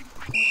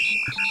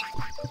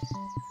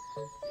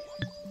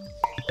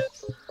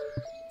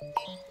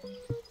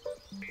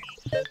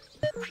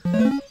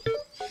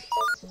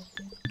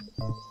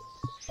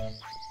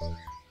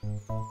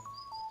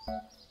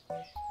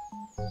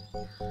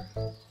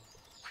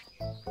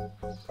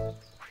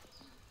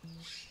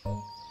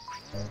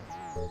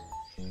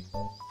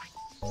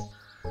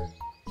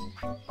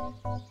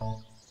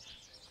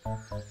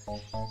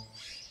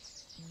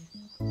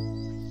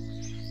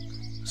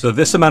 So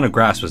this amount of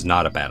grass was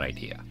not a bad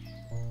idea.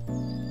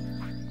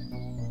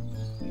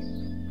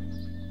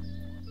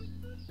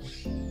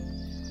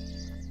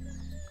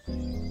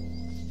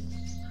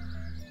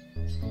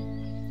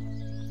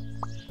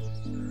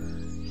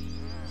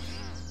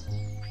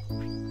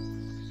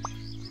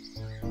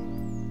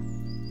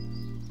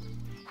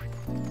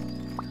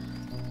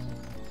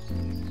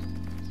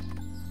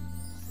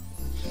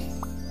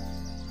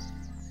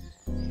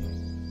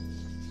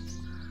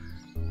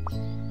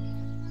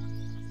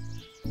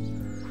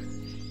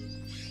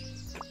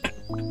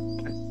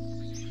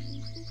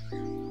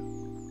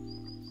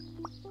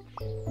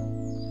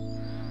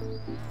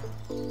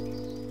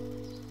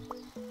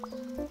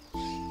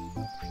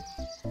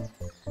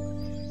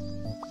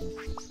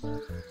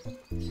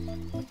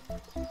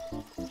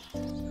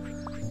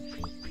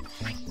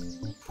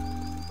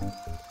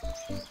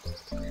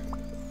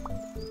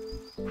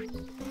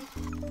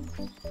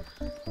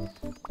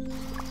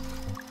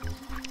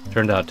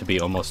 Turned out to be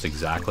almost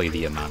exactly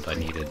the amount I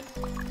needed.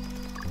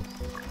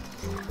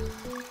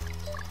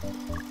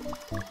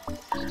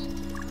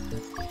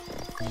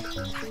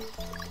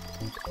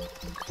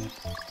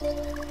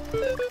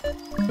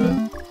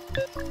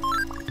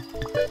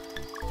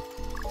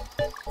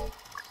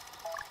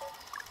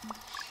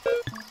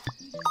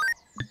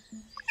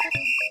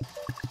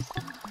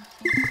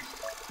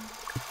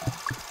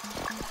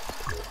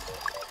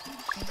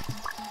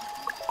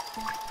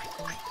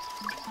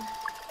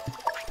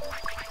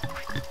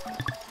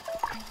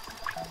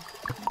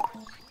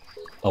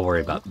 I'll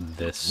worry about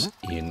this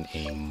in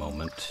a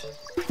moment.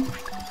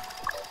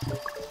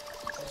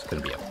 It's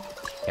gonna be a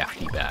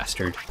hefty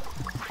bastard.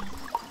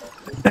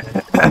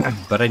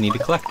 But I need a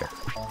collector.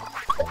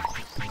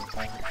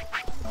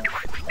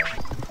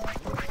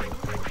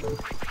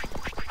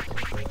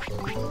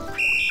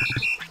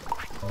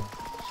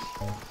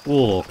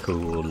 We'll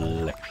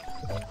collector.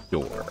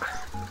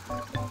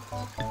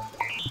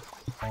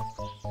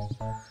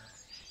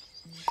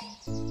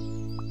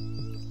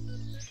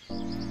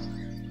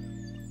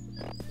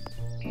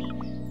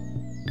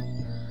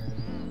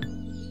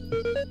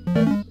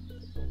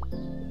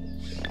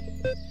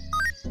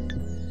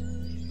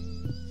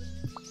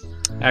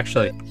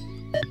 Actually,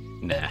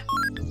 nah.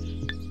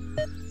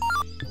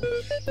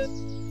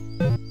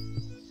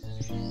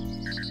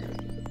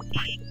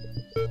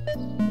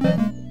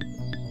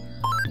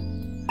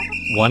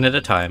 One at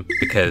a time,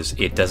 because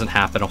it doesn't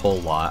happen a whole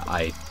lot.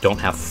 I don't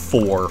have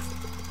 4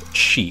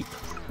 sheep.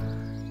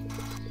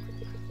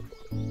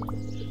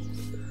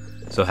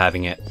 So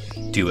having it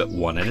do it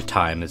one at a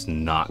time is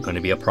not going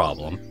to be a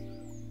problem.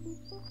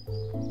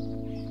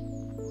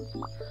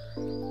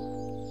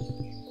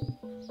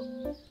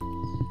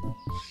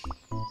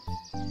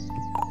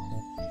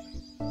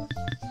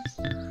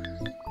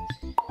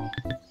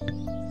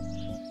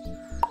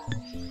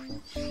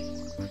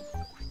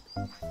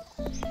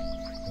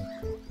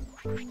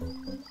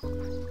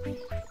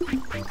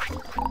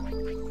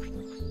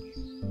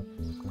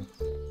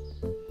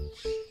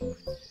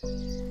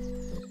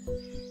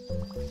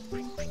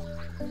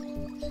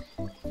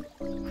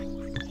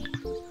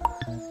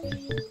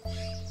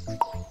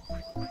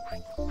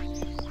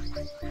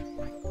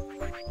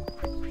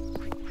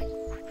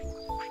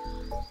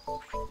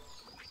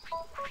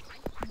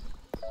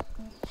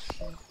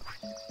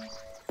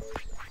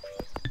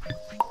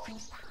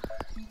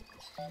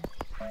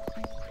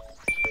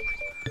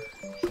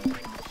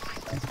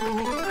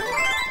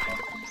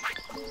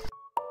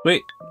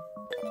 Wait.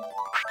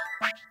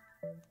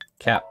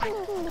 Cap.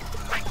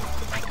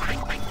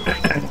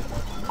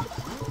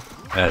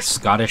 A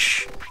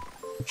Scottish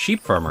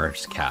sheep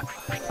farmer's cap,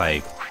 if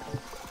I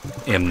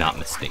am not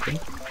mistaken.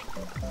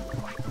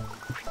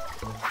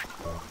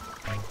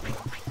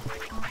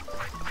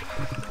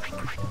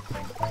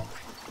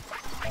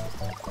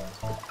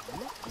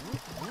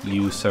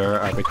 You, sir,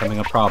 are becoming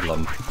a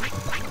problem.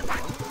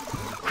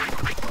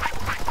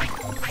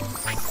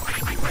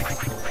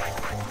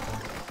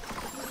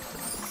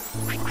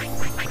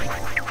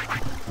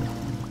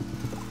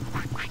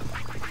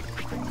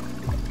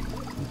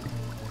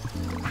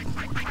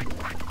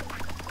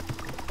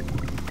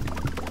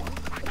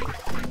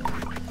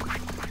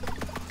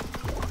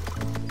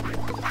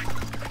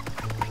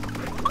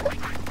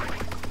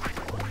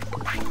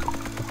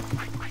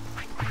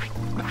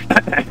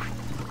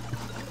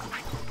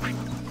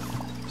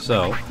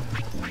 So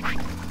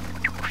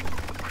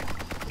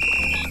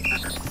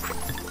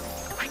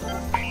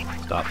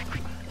stop.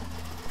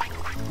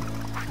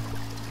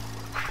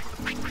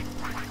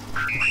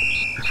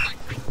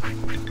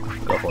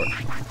 Go for it.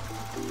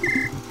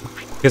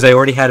 Because I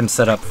already had him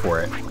set up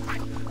for it.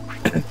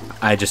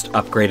 I just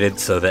upgraded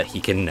so that he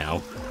can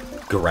now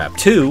grab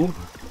 2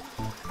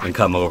 and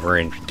come over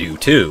and do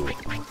 2,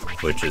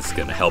 which is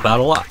going to help out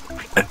a lot.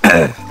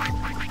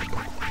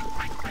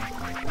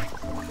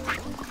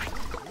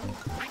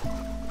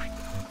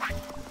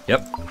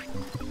 Yep.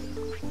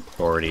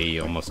 Already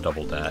almost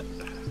doubled that.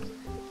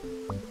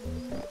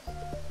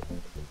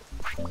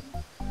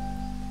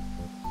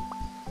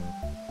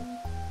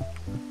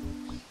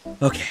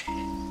 Okay.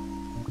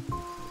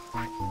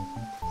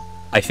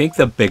 I think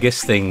the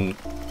biggest thing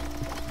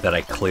that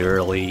I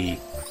clearly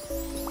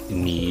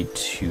need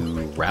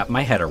to wrap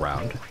my head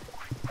around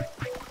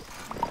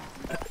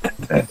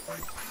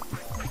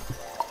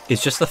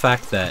is just the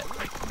fact that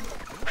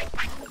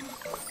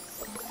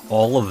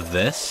all of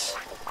this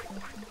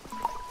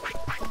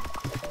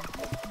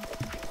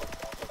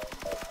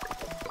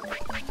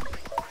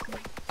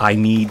I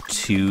need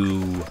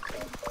to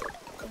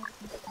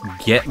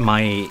get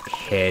my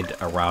head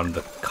around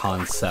the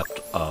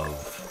concept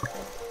of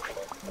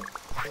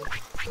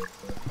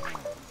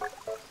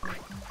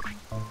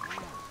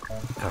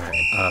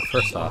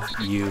first off,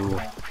 you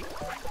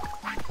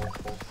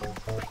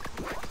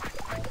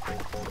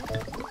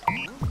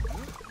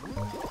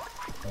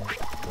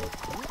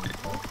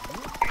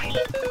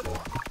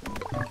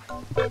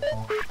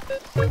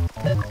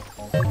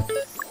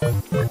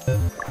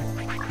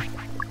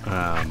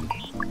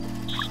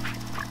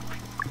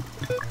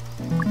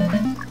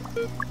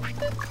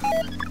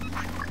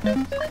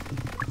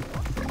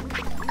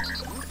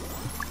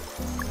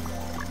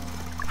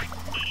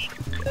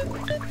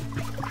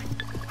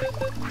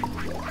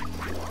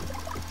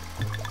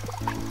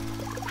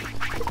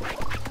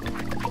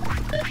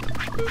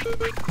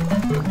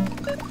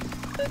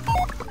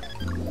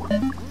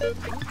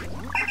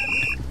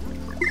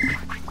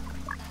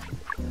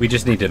we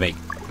just need to make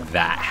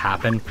that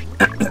happen.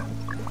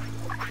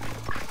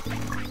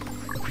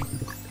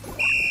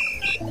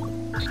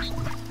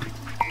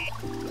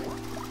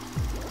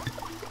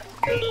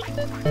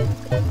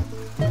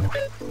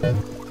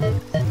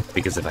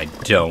 Because if I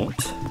don't,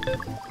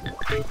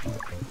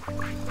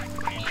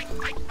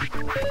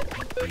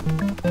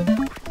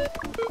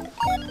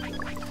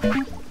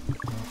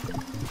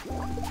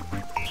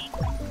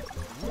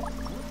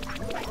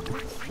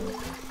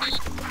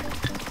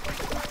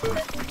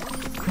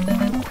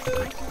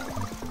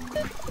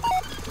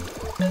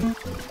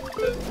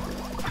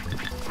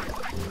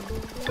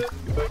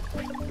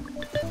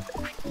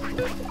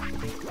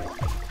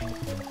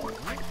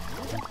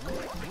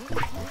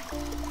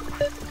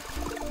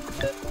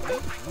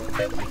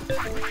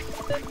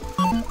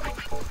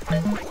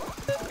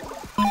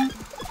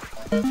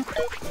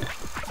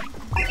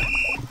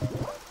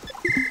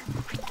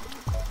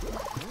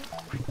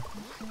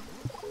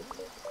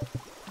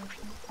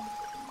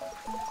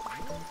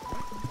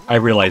 I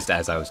realized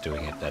as I was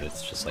doing it that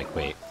it's just like,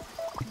 wait.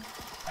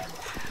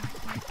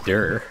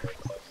 Durr.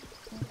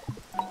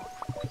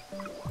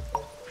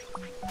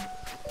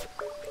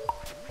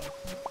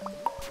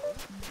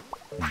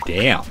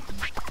 Damn.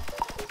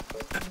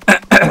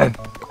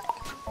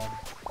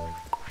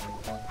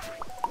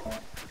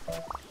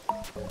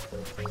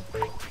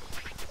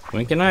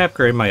 When can I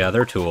upgrade my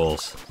other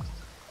tools?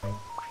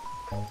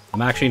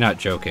 I'm actually not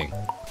joking.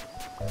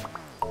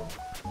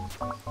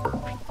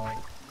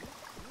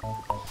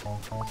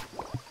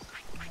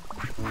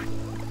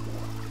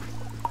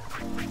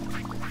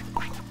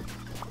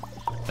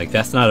 Like,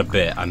 that's not a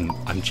bit.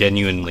 I'm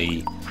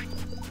genuinely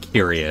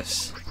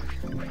curious.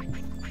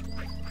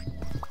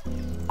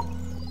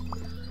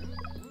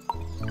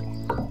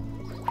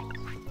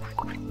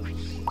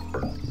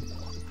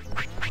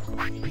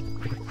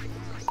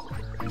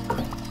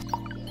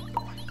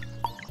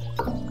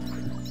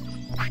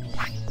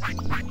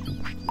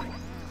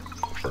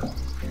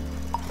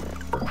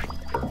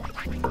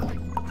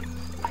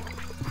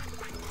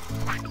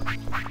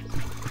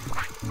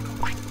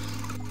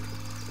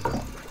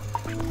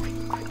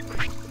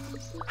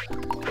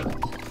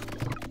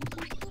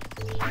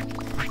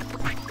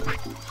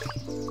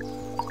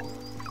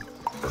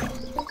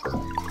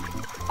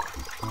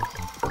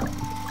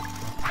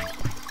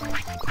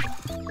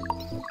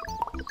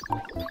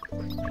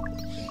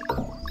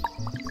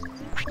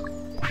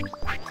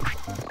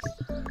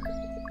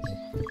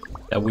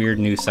 That weird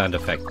new sound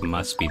effect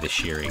must be the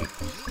shearing.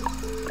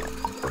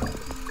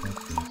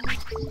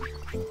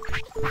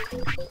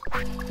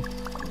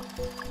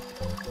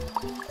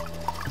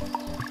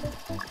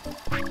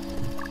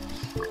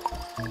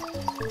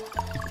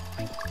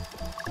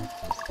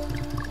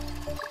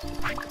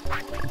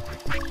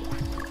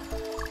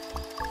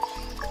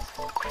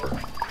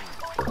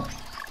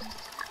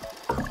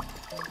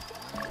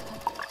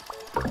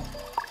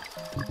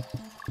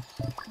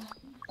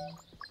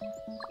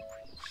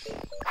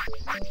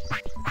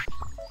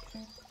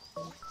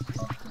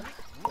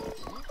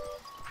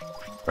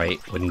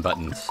 right, wooden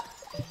buttons.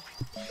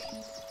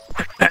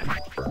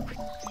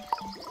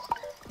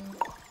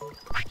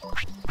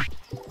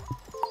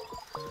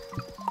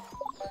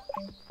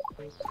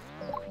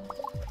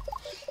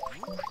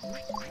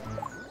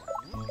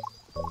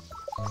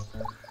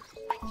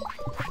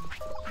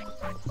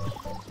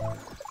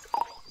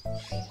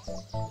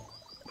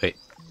 Wait,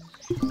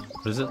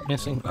 what is it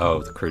missing?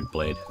 Oh, the crude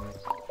blade.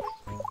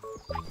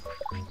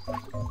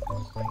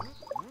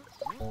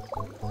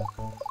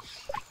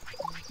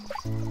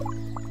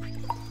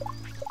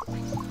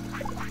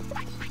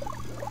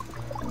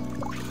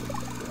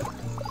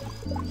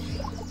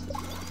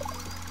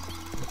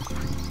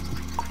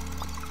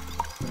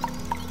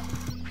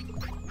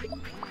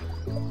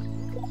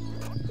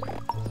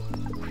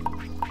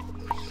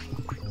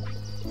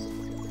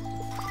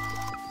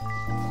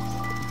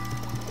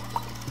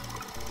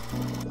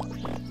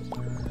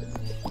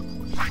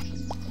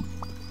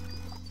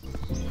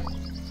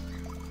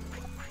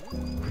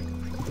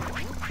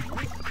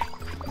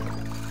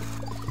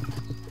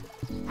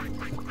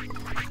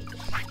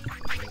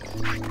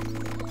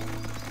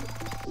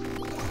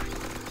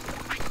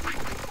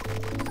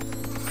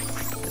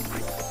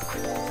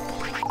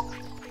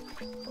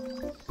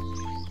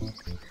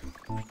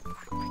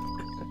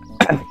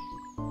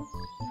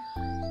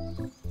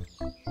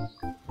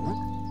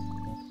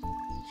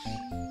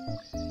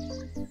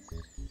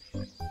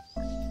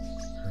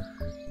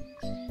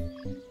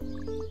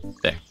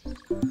 There.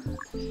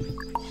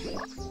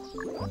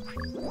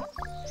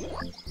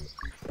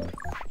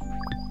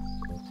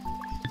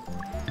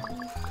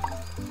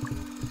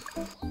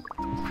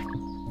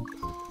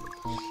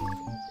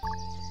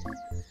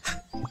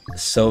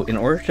 So in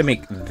order to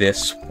make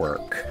this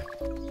work,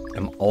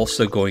 I'm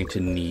also going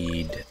to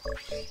need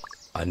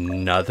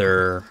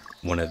another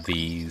one of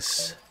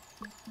these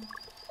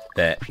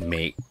that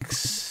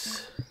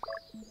makes...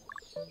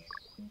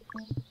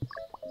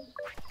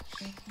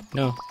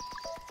 No.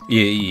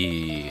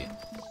 Yeah.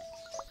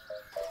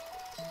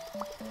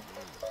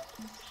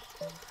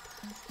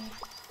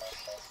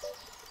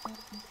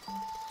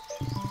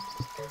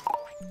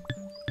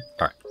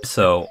 Alright,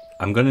 so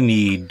I'm gonna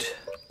need...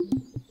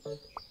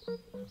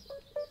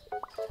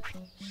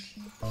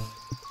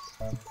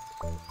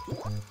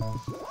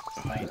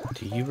 Wait,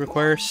 do you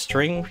require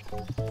string?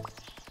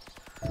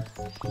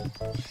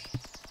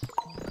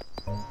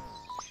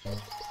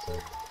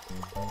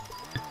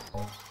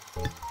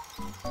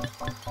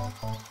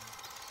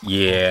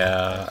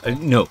 Yeah,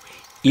 no,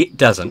 it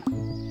doesn't.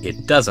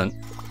 It doesn't.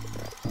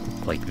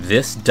 Like,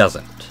 this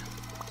doesn't.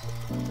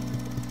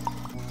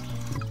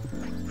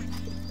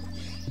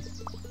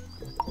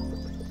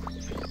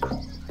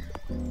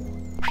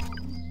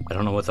 I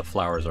don't know what the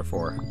flowers are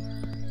for.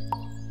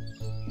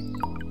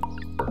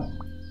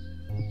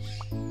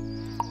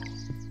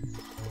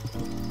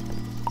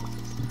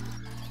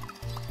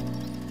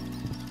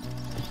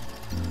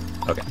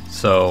 Okay,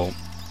 so...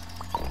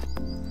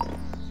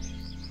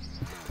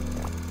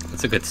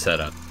 That's a good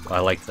setup. I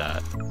like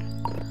that.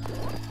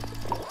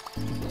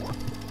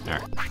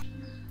 Alright.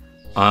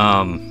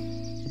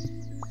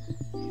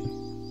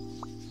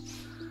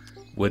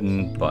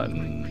 Wooden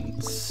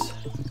buttons.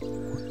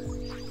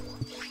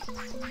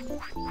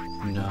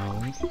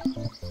 No.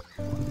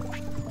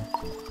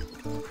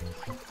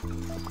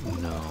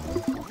 No.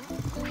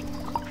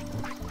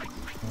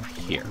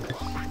 Here.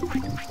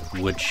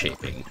 Wood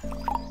shaping.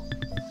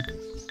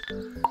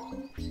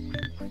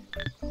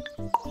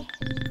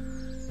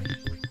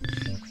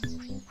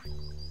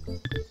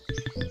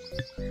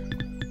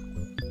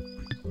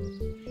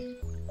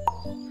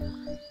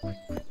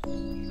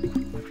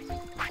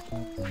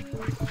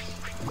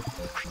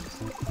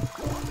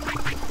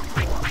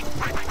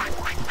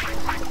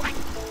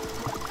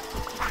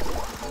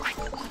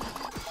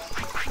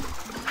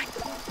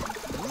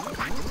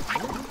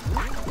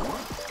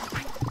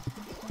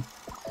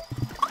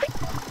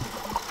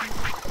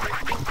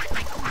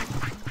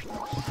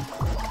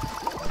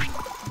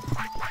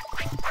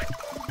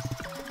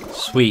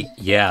 Sweet,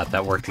 yeah,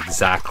 that worked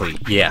exactly.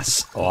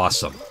 Yes,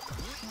 awesome.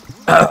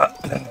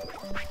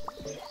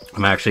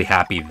 I'm actually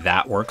happy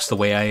that works the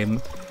way I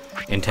am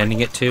intending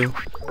it to.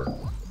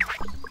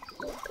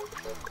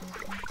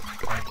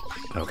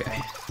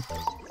 Okay.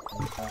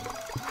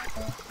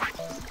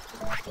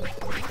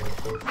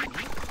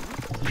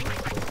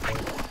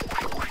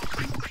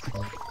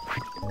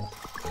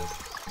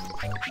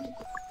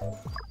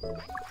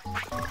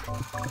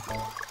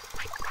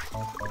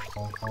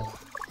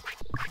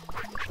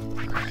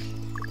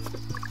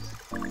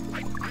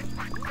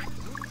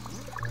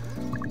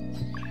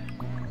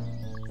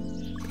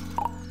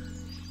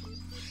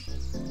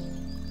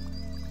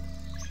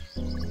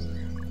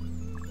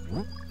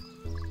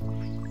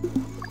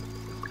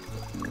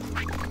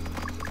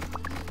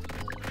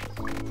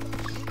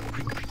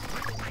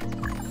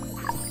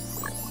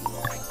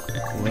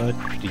 What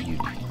do you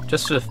need?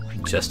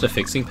 Just a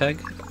fixing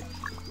peg?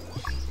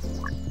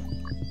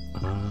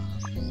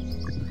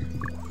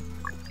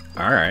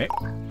 Alright.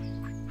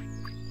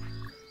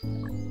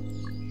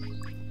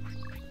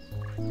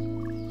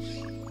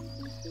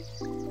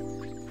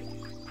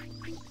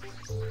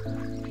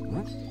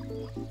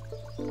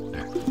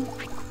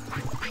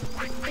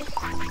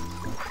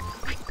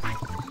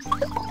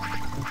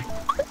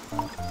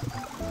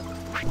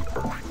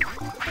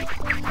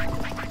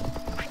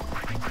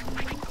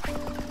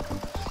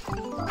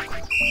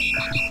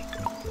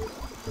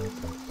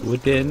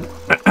 wooden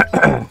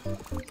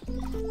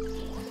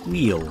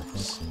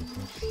wheels.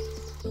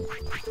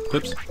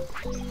 Whoops.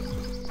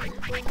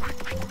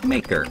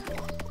 Maker.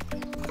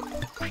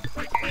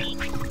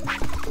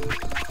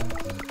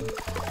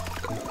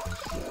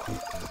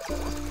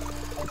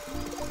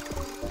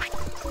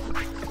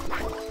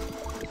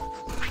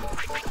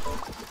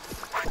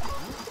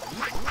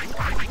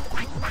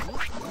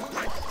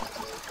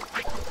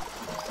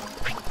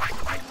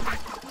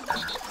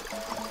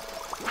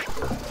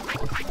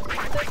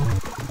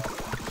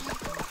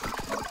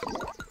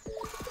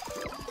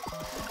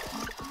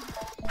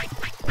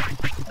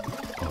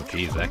 Oh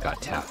geez, that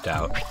got tapped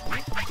out.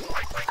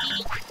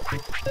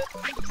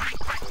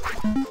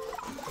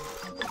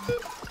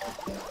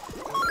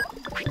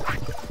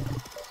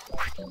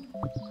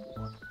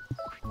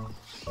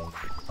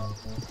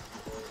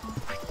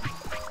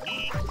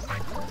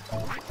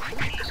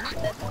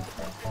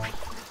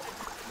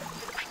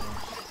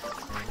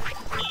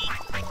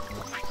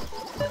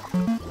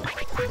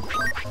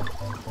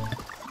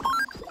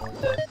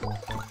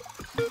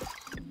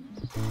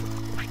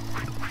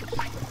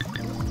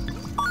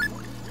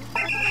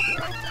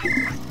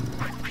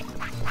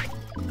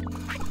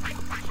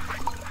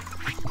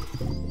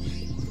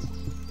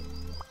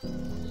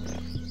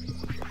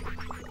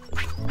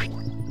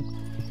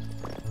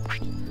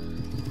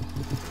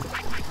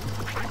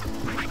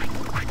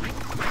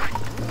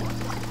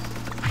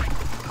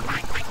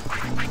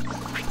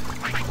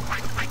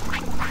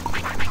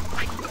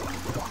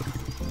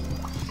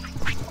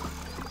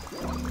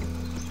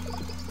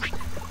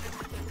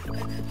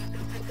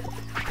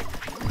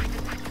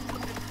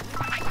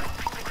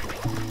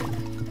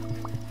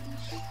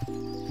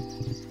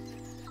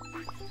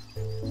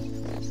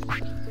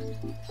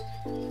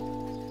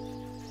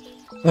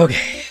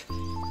 Okay.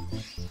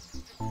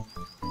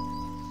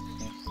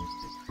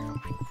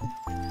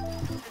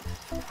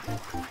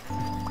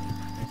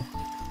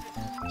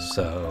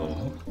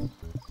 So...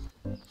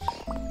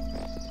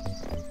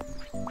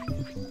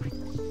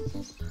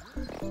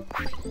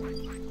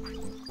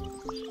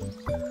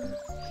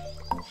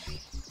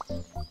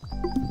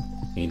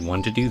 need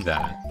one to do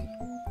that.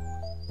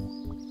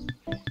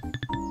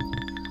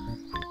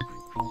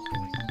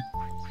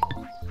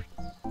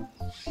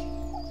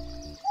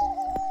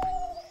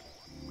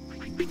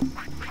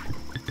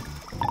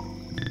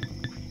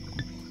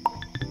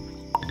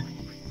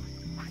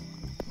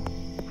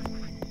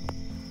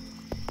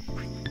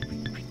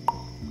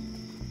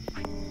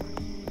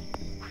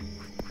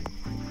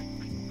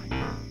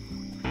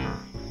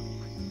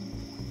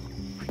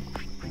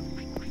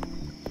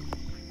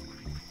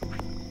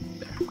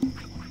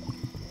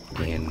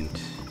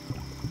 And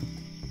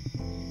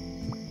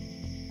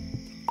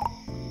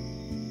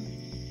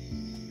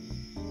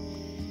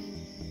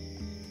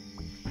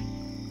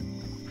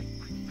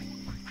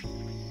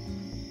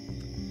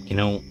you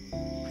know,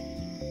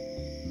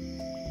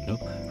 nope.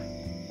 Go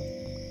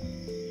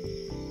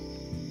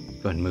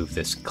ahead and move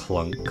this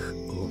clunk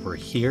over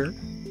here.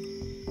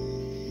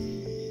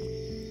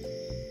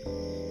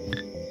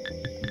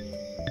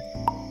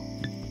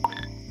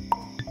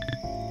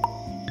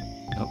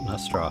 Nope, not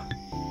straw.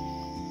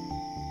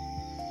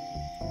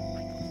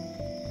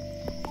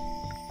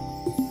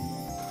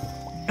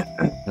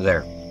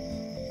 There.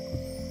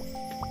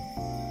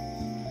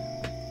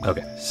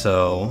 Okay,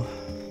 so...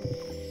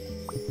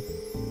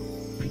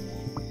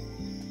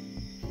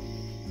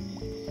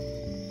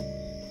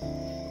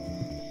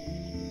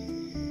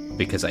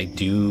 because I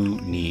do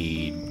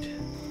need...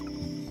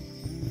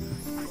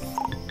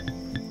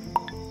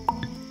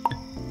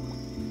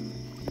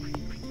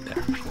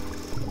 there.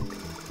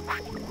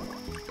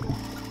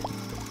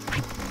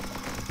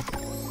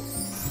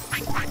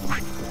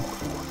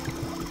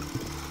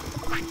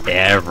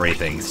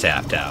 Everything's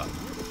tapped out.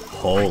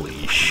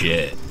 Holy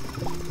shit.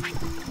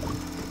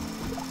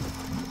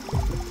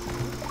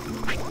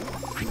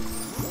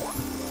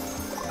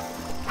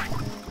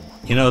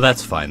 You know,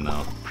 that's fine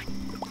though.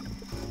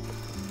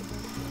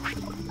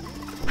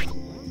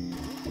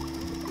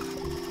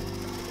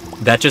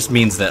 That just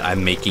means that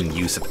I'm making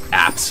use of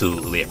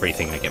absolutely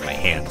everything I get my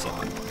hands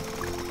on.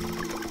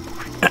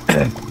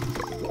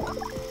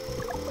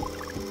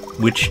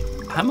 Which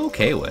I'm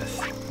okay with.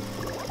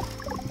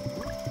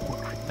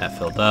 That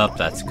filled up,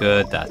 that's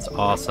good, that's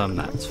awesome,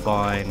 that's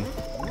fine.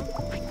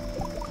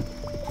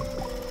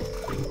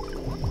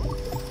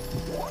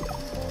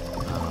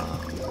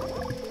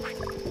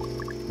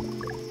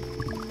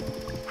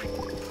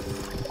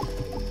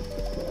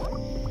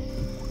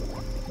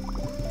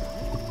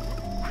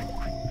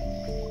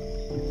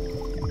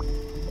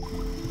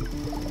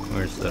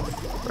 Where's the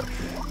brush?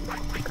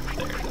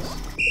 There it is.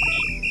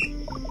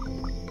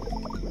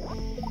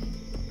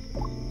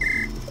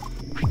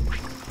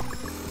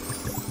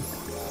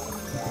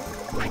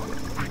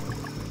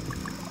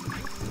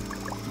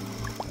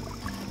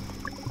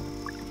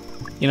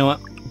 You know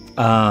what?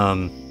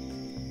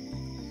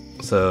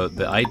 So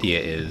the idea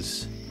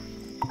is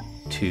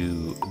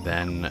to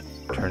then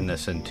turn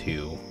this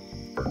into...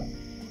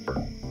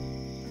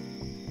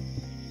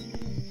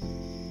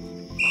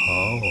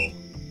 Oh.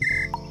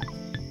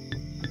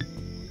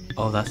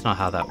 Oh, that's not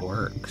how that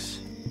works.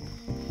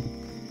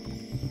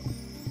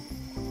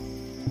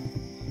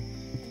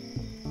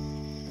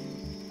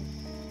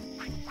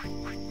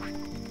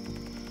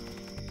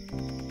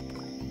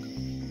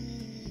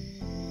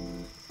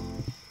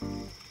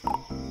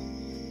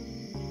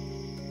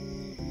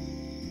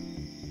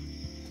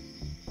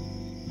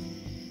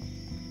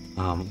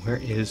 Where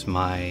is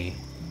my...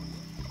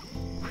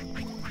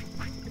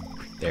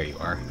 There you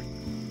are.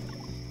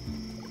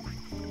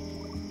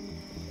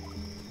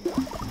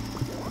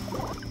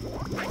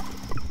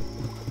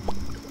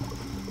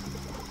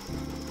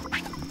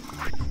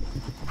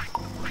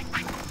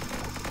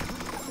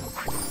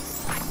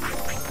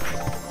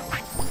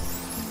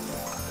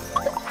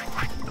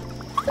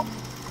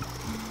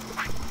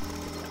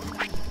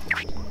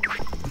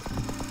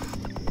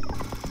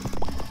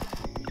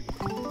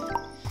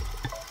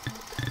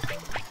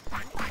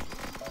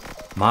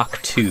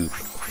 Mach 2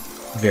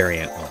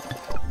 variant one.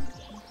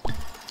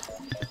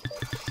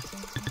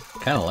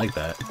 Kind of like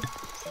that.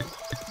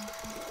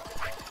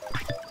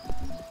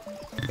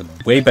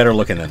 But way better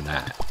looking than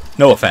that.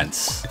 No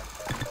offense.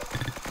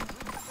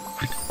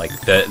 Like,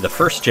 the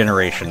first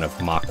generation of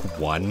Mach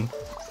 1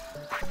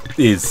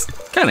 is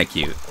kind of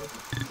cute.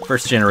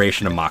 First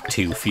generation of Mach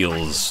 2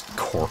 feels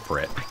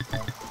corporate.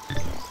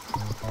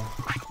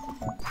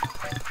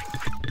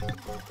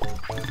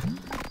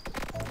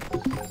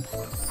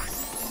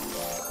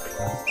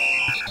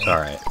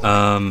 Alright,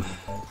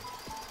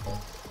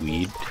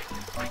 weed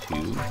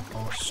to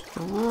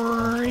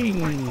string.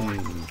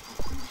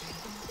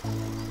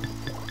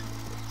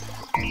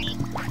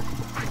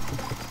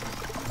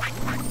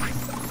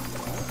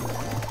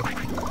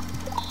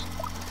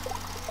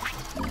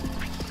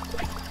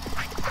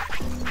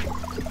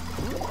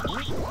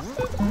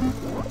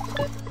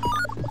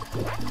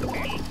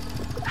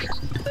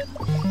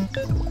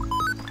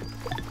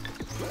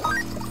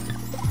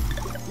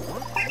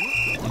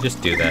 You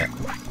just do that.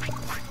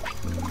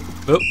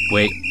 Oh,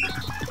 wait.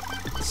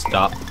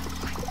 Stop.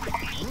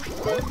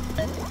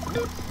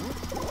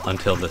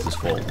 Until this is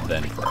full,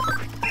 then forever.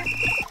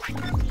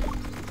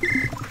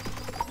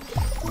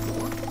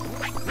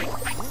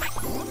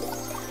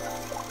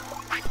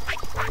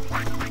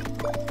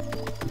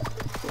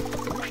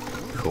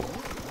 Cool.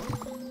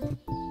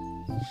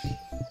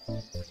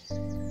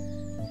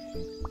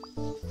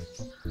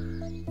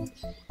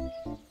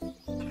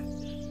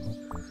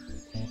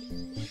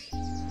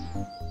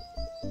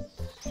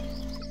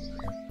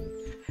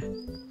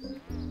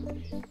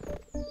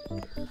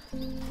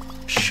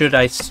 Should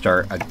I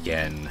start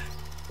again?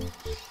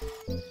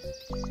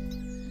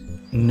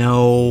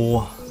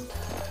 No.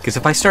 Because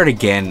if I start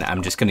again,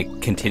 I'm just going to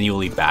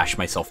continually bash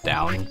myself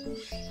down.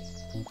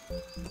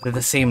 But at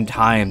the same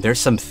time, there's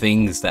some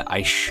things that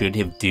I should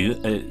have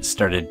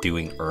started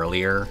doing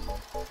earlier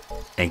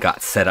and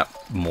got set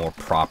up more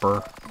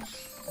proper.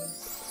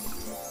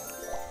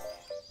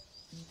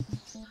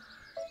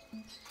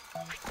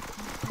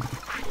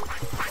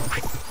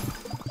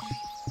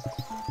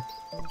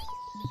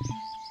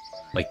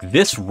 Like,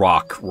 this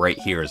rock right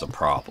here is a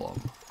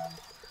problem.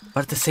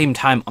 But at the same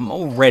time, I'm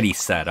already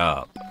set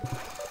up.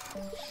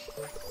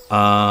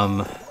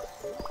 Okay.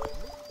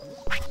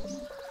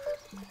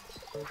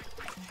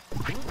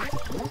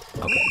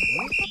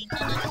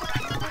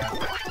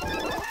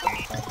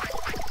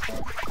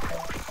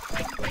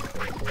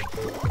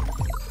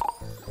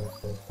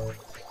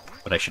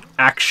 What I should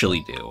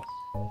actually do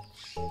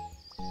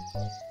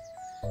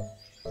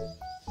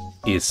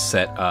is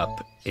set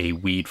up a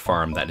weed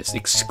farm that is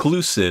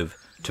exclusive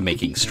to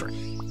making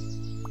string.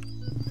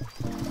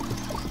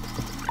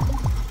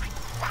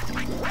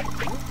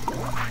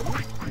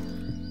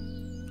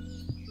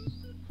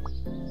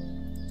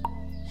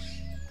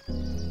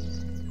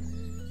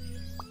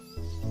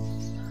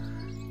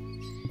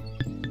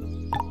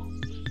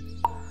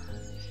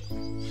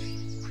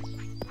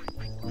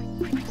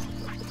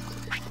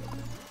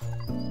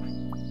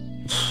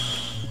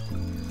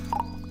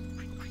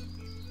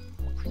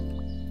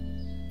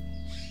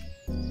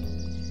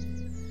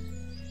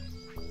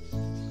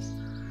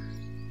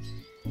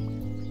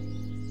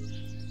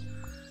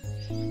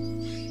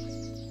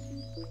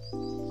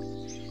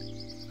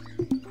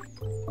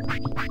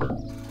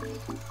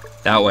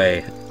 That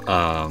way,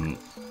 I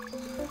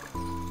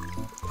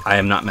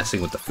am not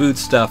messing with the food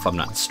stuff, I'm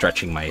not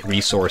stretching my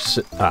resource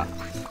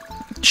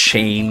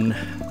chain.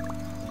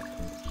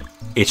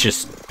 It's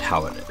just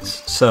how it is.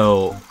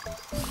 So,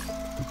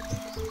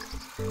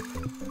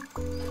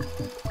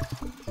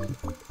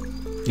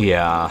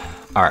 yeah,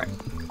 alright.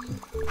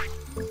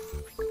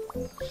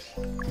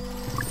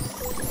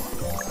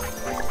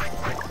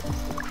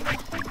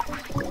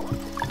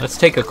 Let's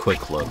take a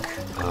quick look.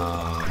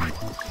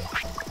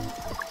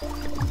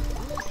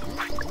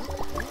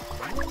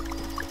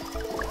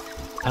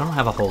 I don't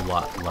have a whole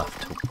lot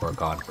left to work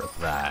on for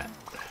that.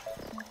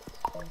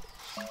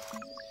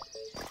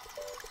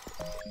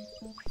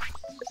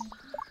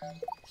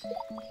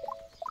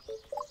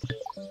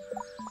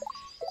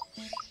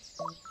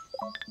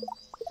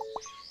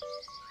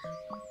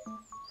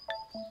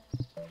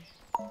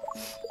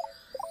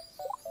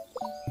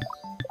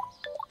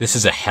 This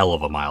is a hell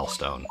of a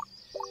milestone.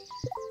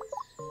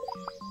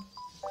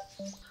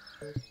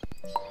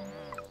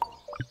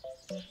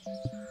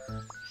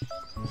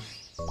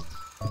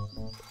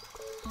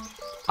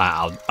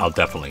 I'll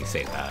definitely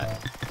say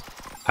that.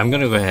 I'm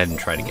gonna go ahead and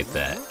try to get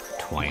that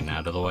twine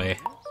out of the way.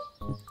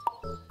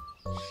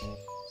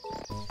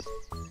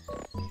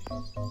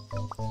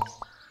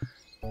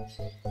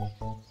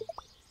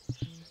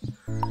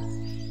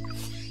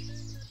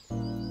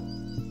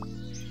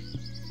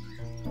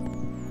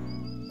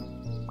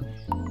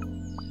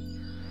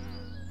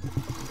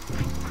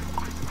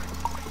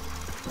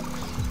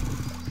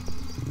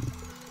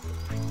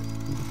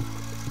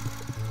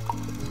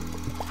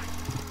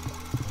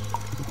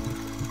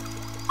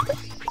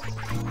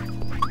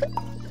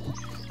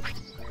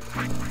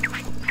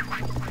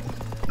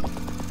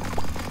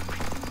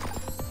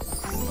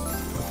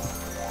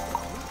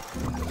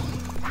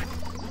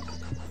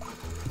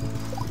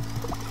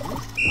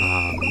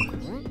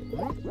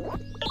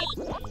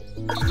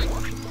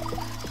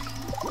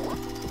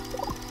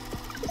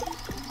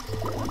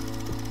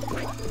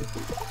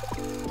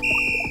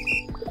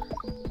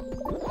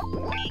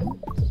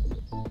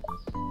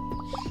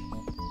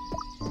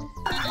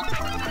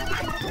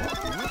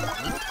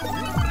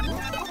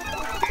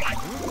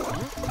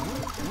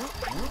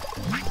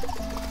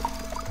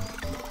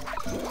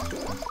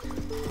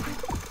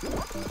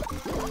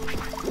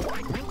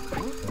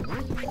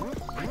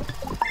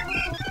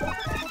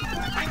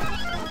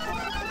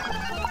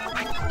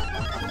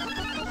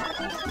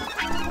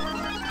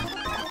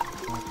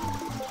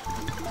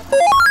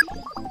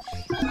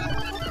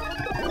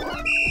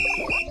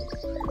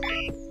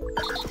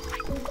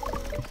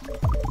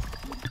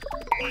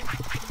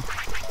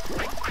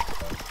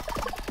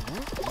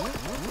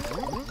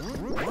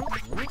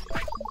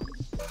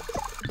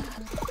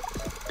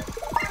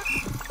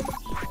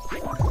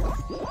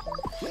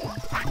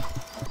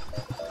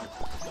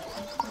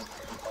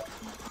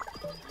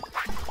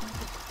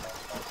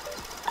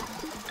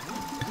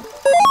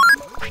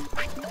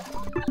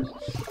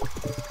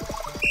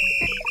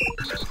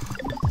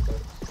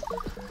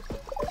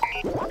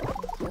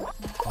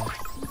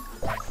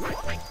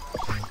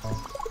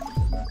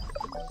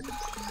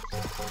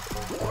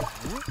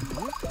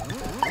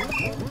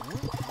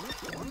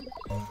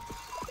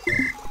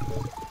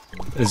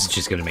 This is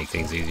just gonna make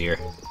things easier.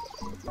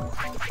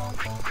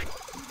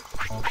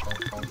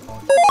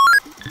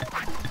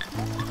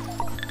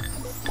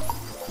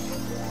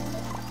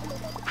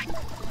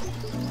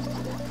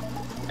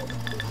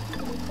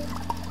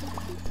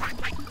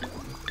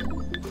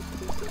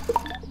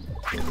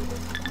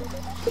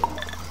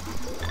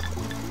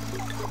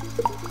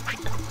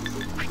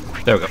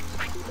 There we go.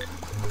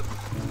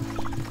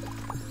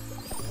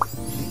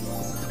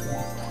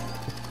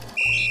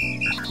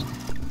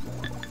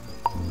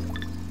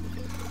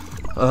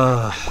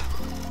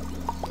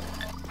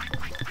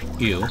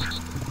 You.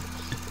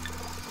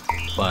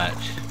 But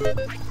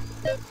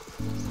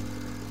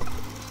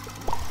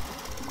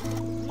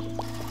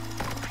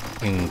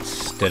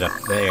instead of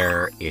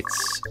there,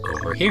 it's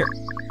over here.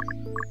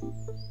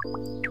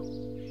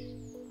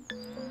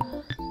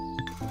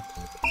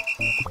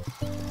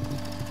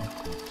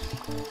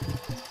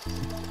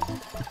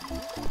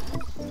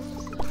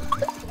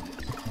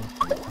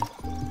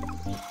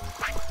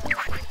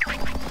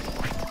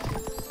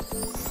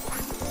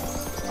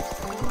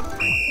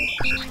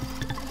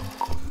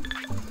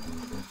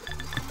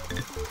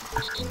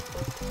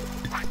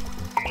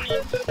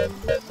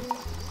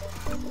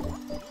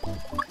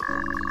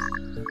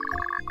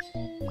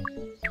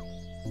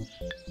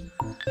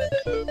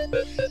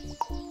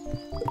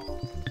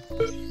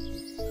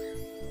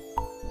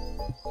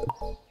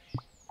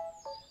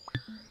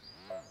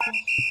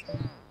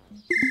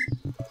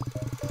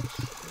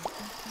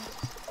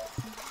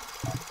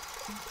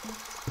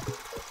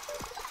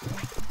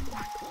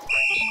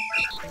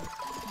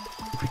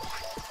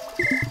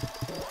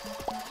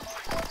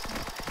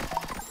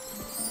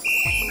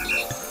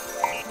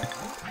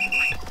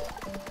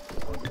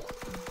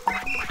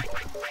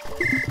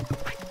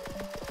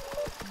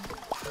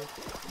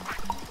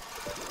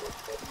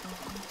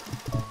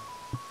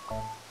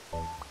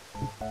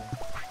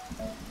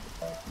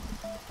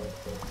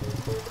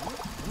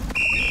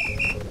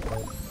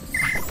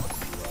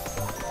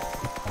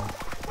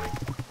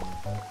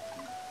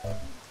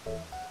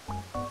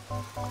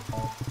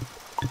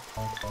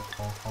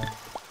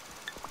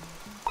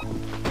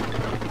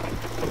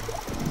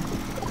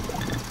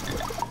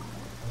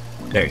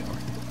 There you go.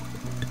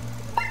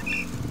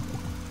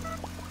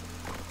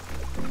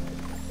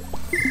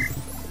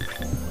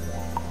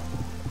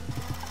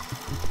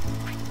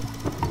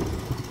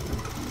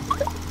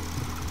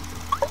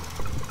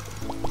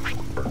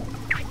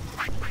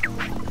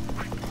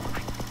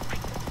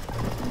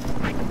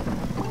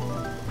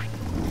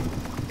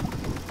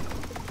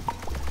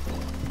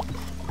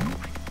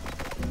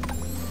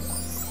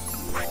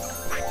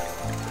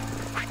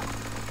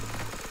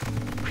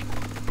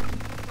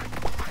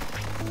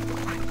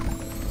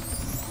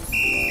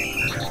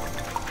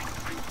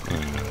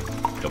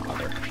 Don't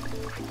bother.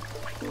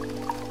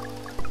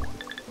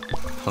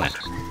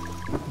 Plant.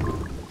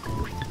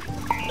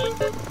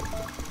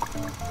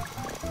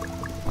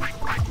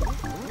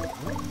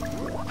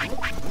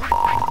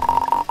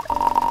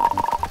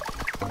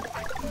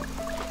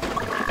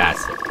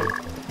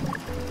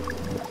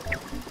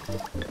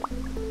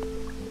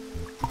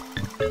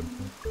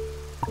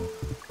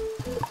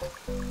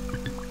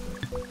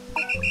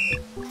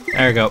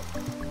 There we go.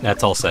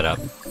 That's all set up.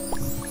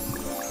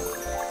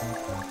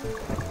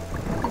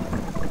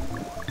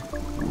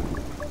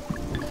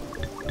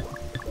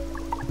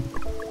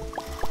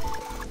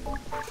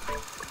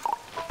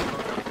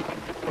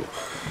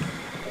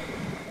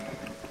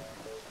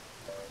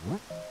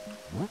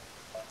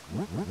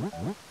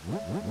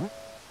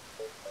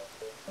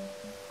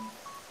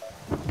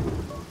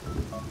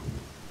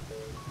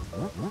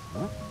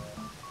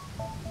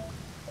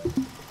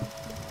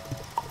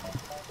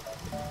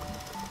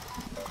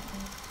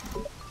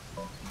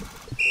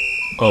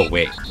 Oh,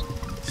 wait.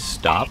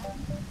 Stop.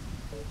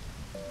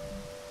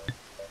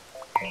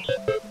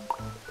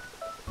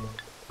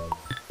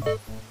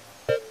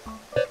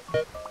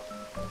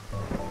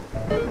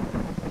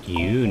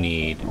 You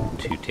need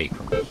to take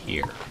from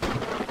here.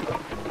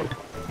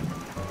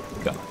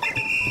 Go.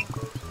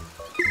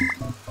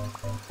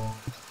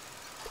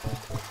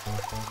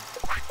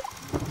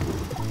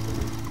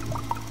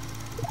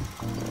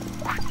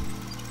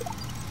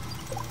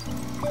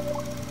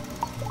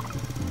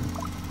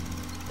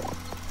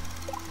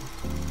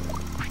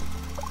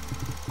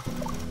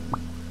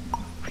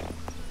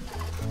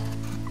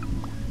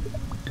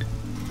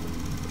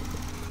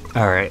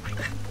 Alright,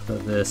 so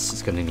this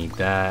is gonna need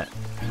that.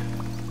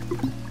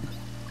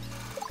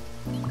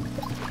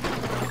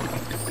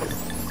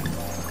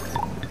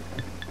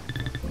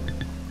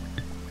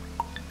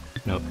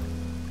 Nope.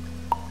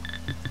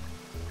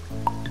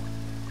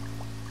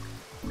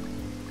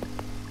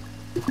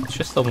 It's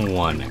just the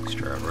one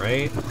extra,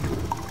 right?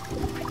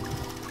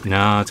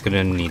 No, it's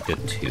gonna need the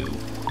two.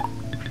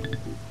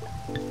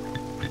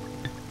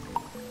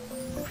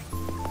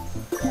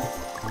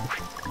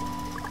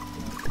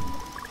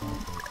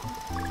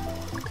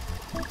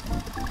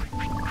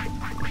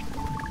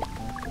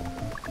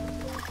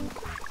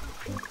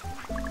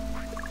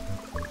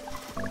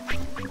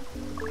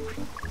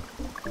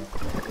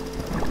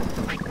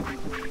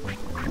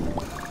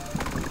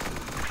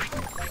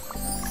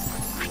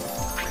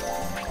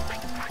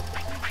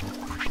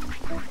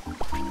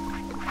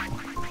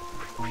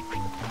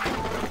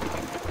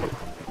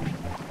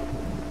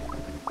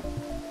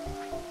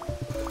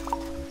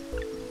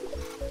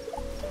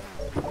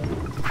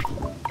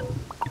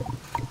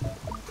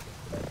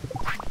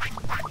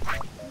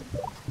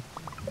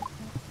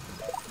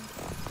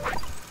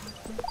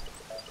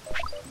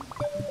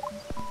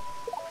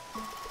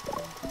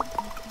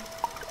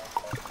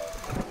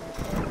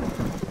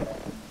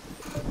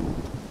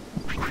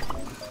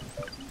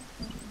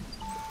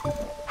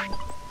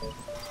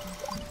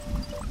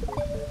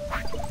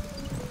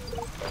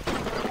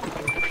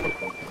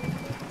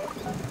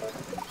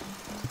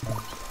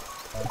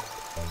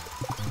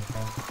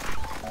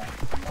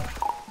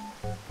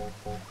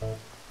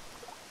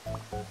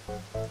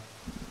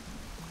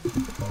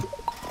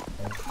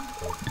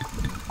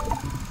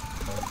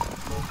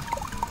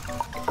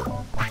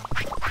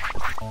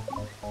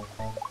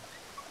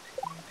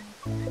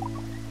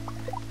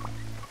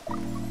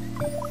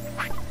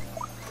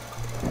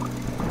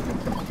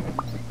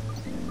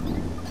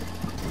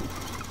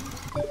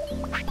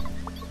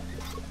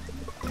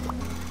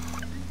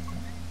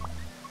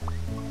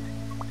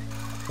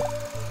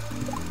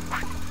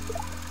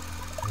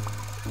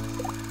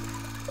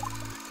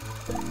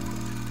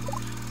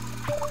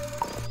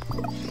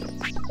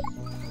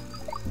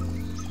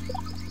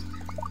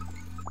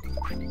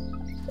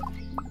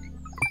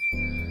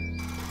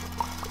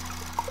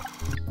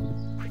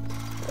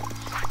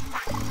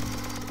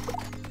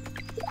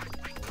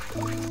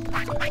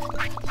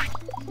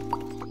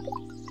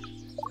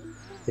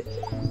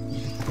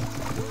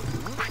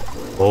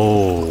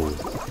 Oh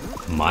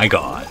my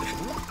god.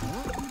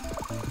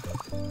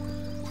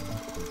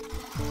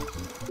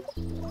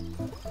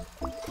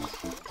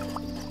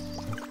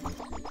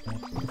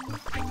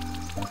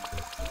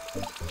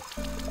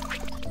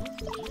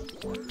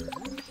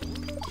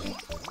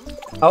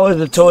 How is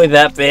the toy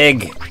that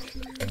big?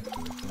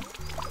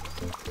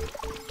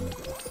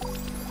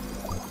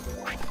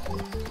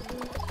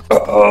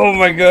 Oh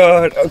my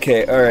god.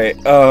 Okay, alright.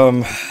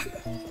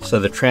 So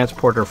the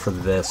transporter for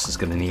this is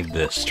going to need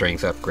the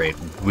strength upgrade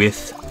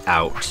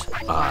without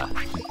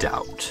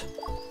doubt.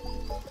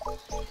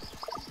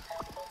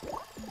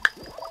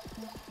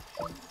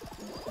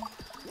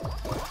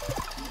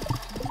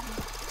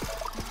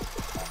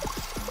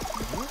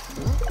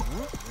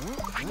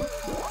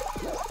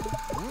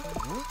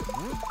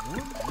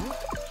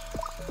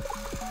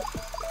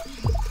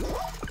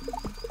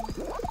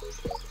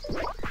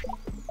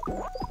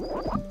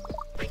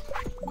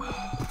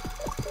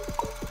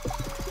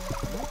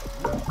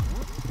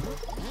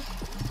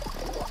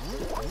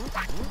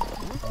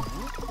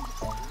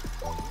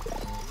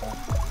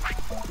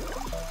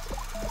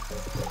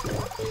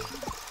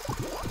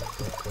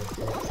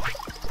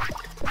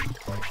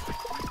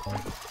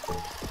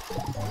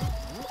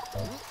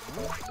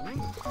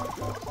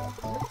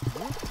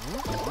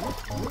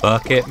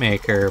 Bucket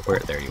maker, where?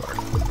 There you are.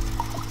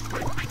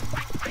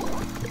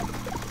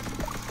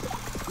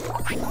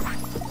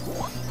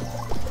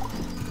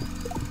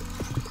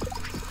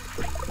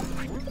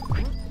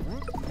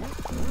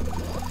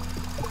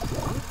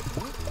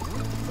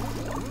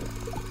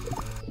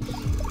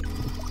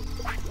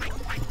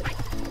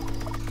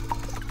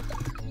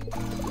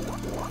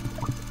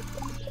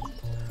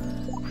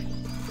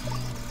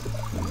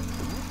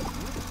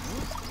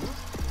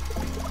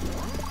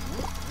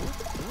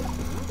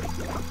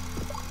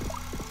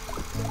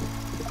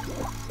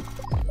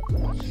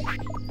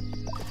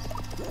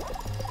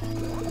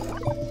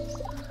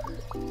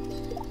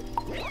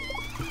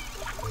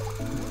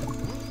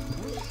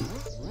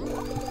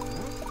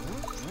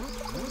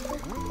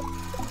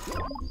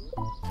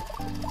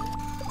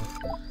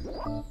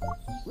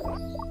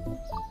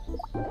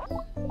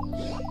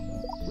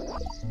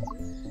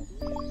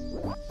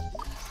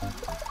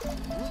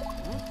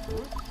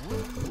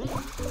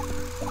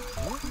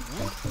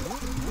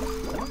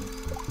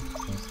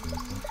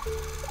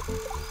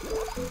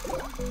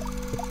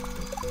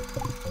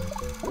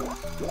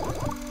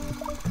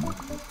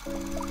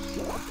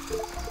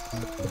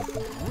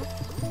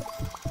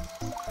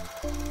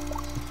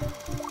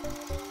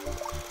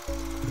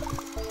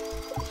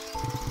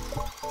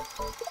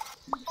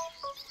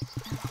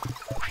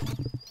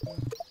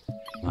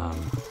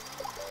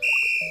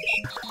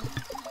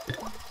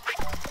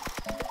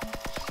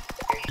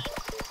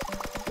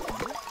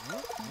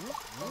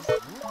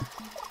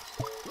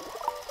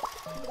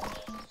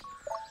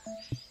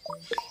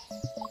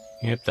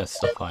 Yep, that's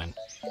still fine.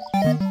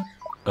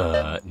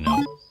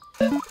 No.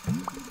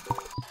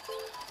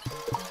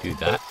 Do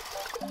that.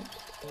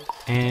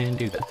 And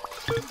do that.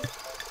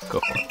 Go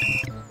for it.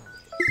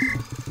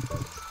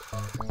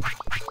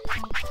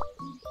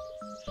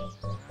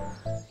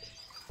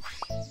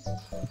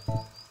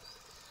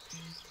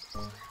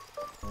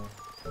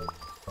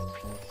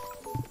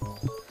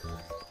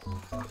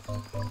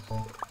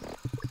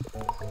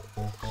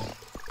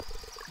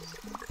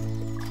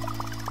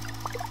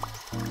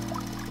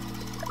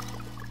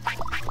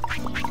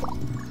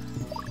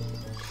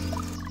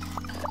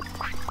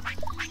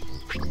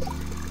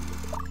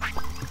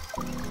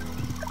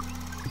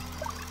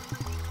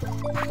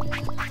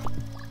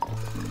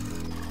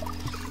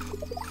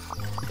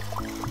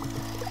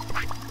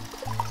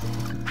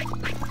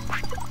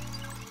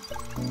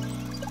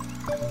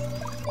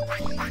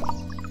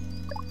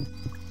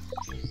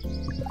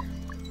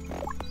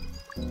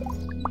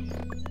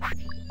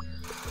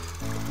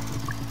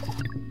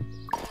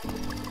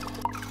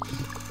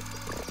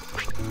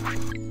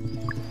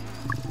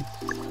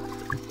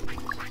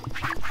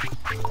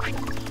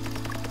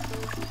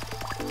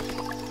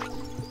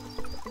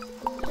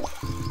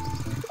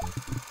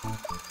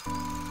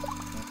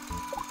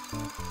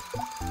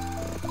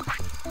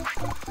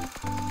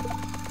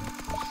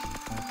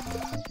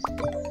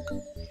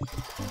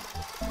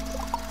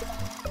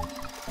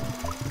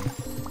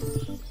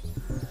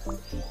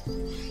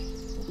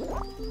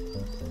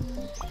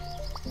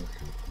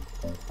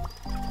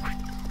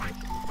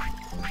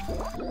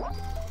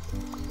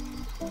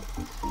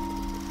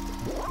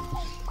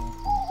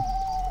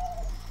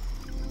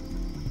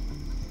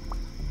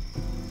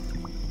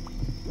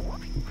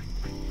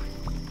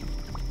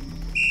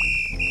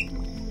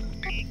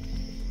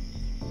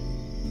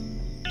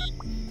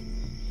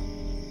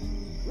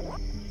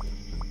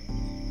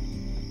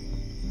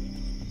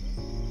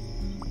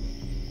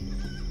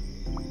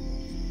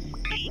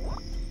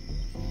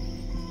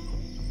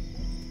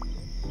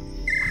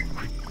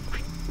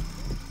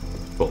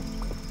 Cool.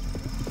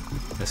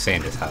 The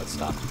sand is how it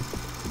stopped.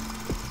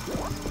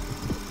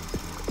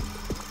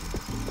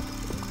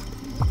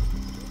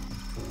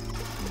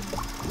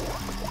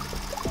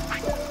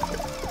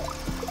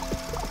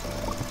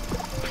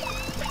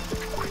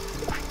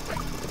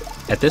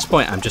 At this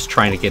point, I'm just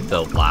trying to get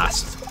the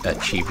last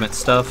achievement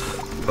stuff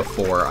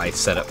before I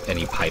set up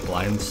any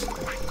pipelines.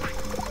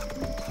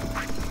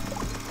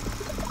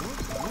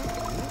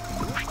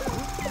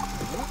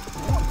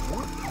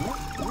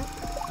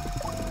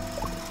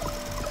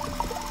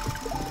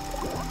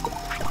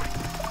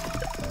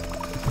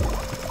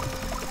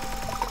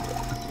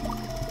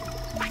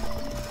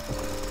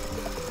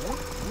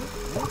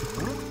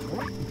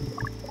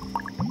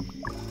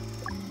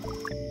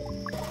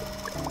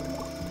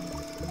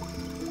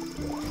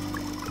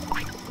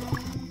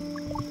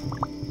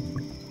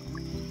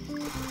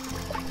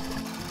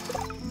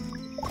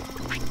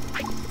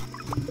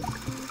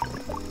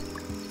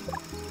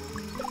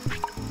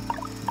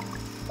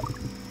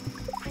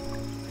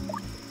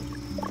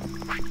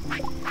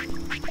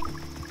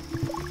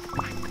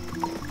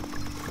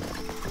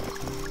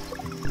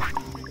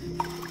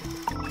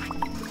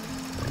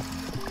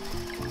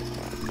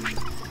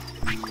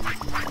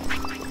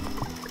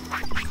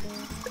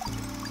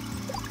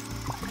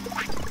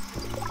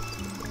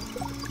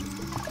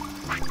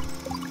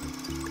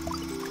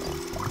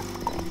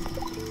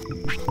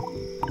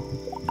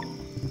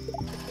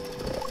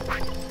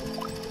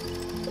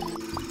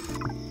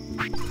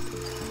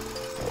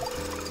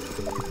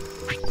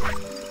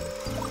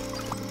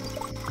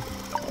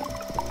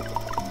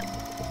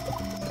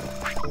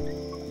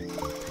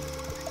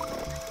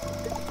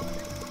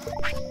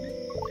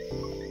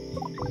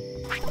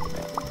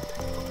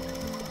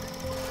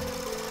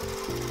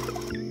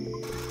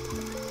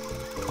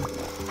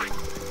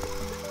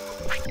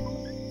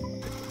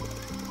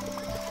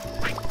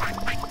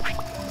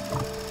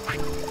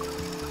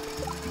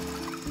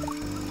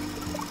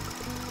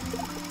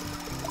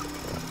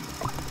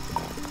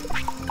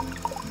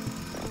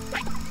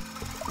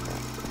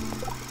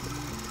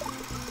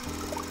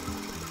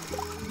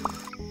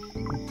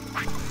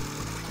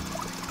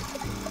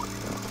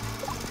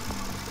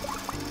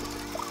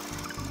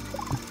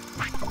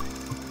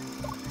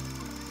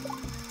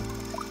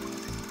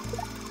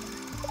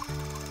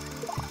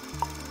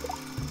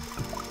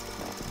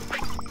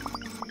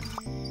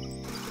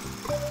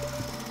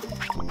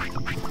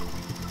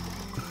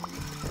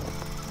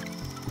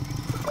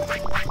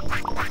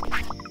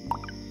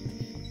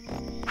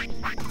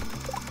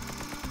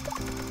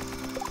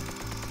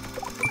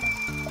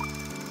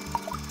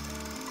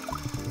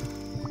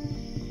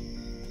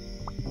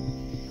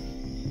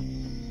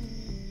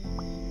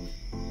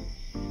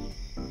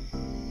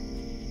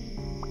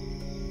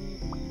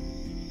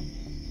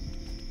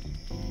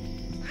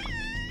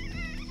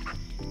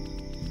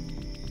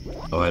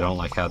 Oh, I don't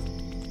like how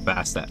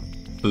fast that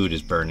food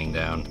is burning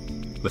down.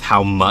 With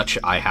how much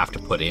I have to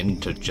put in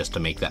to just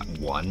to make that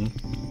one.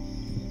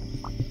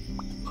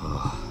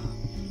 Ugh.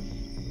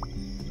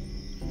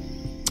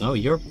 Oh,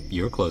 your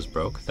clothes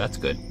broke. That's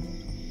good.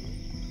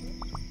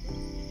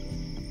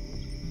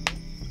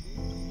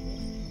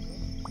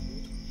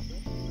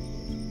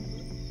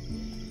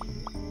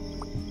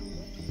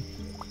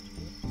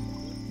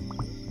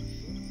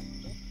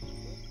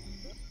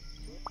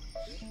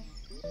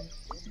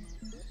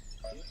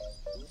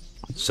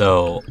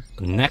 So,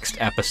 next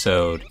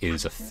episode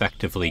is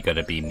effectively going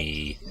to be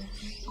me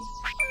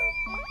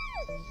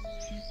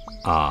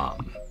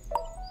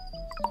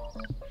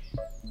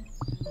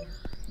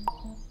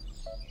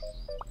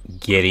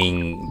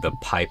getting the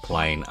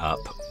pipeline up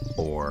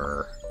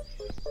or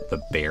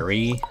the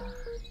berry.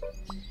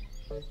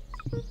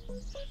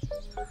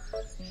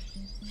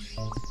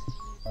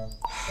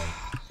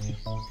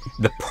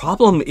 The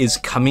problem is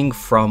coming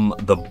from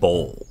the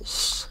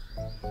bowls,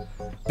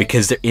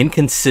 because they're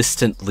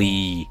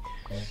inconsistently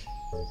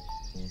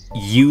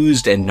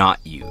used and not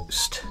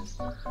used.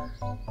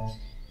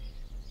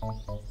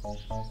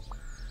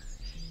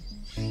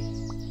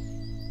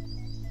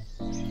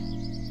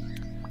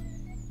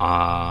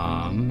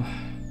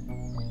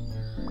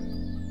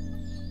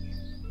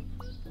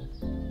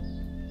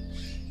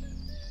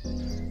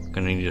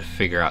 Gonna need to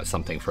figure out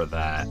something for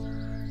that.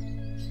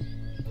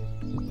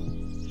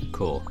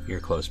 Cool, your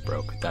clothes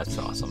broke. That's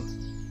awesome.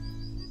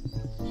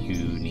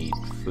 You need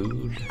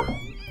food.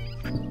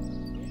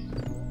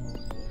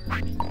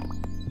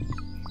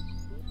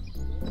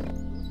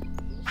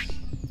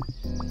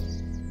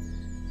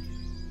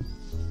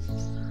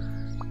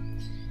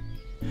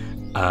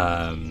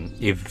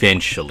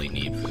 Eventually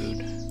need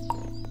food.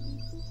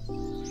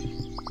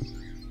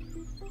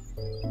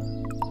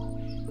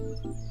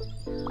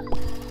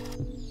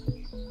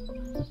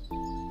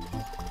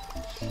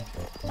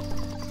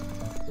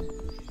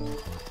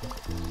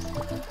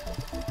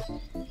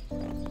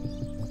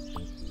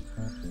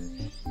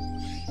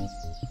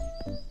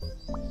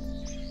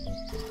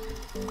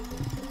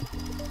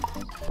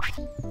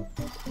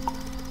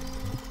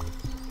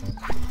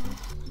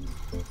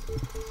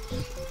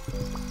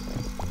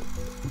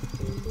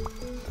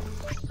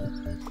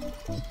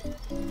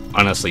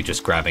 Honestly,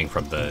 just grabbing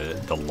from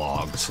the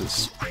logs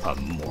is a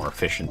more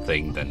efficient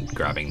thing than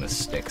grabbing the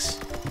sticks.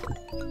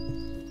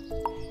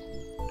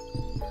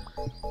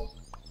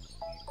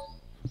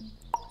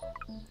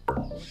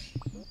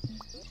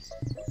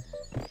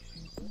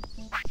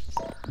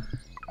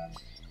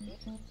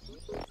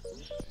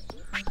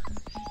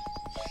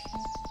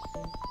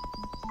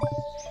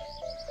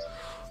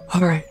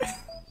 All right.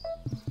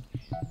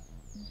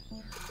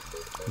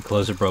 The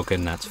clothes are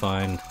broken, that's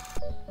fine.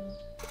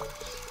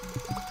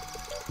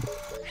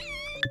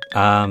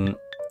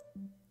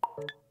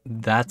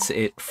 That's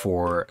it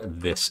for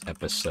this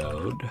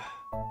episode.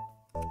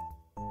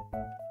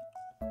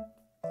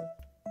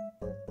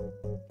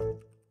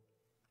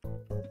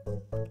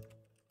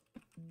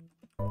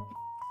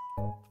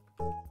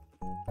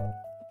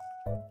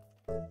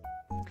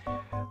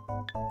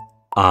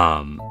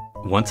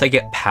 Once I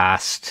get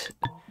past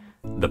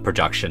the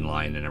production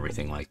line and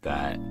everything like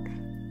that,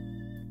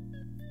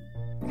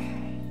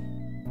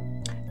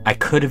 I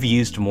could have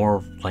used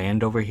more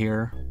land over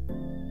here.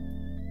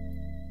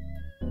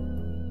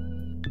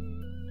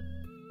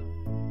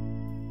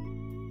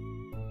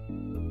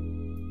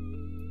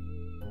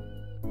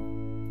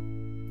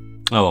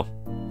 Oh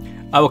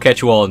well. I will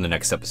catch you all in the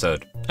next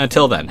episode.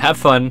 Until then, have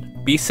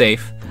fun, be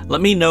safe. Let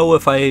me know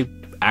if I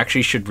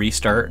actually should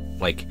restart.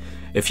 Like,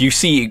 if you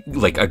see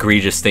like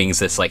egregious things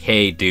that's like,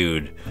 hey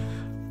dude,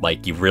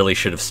 like you really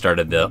should have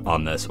started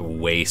on this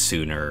way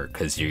sooner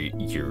because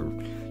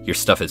your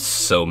stuff is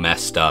so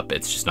messed up,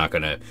 it's just not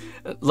gonna.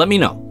 Let me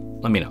know.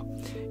 Let me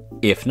know.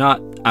 If not,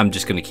 I'm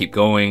just gonna keep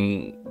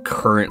going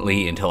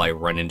currently until I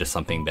run into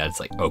something that's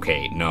like,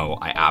 okay, no,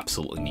 I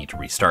absolutely need to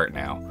restart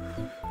now.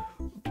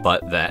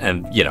 But that,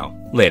 and you know,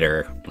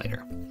 later.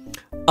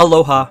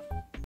 Aloha.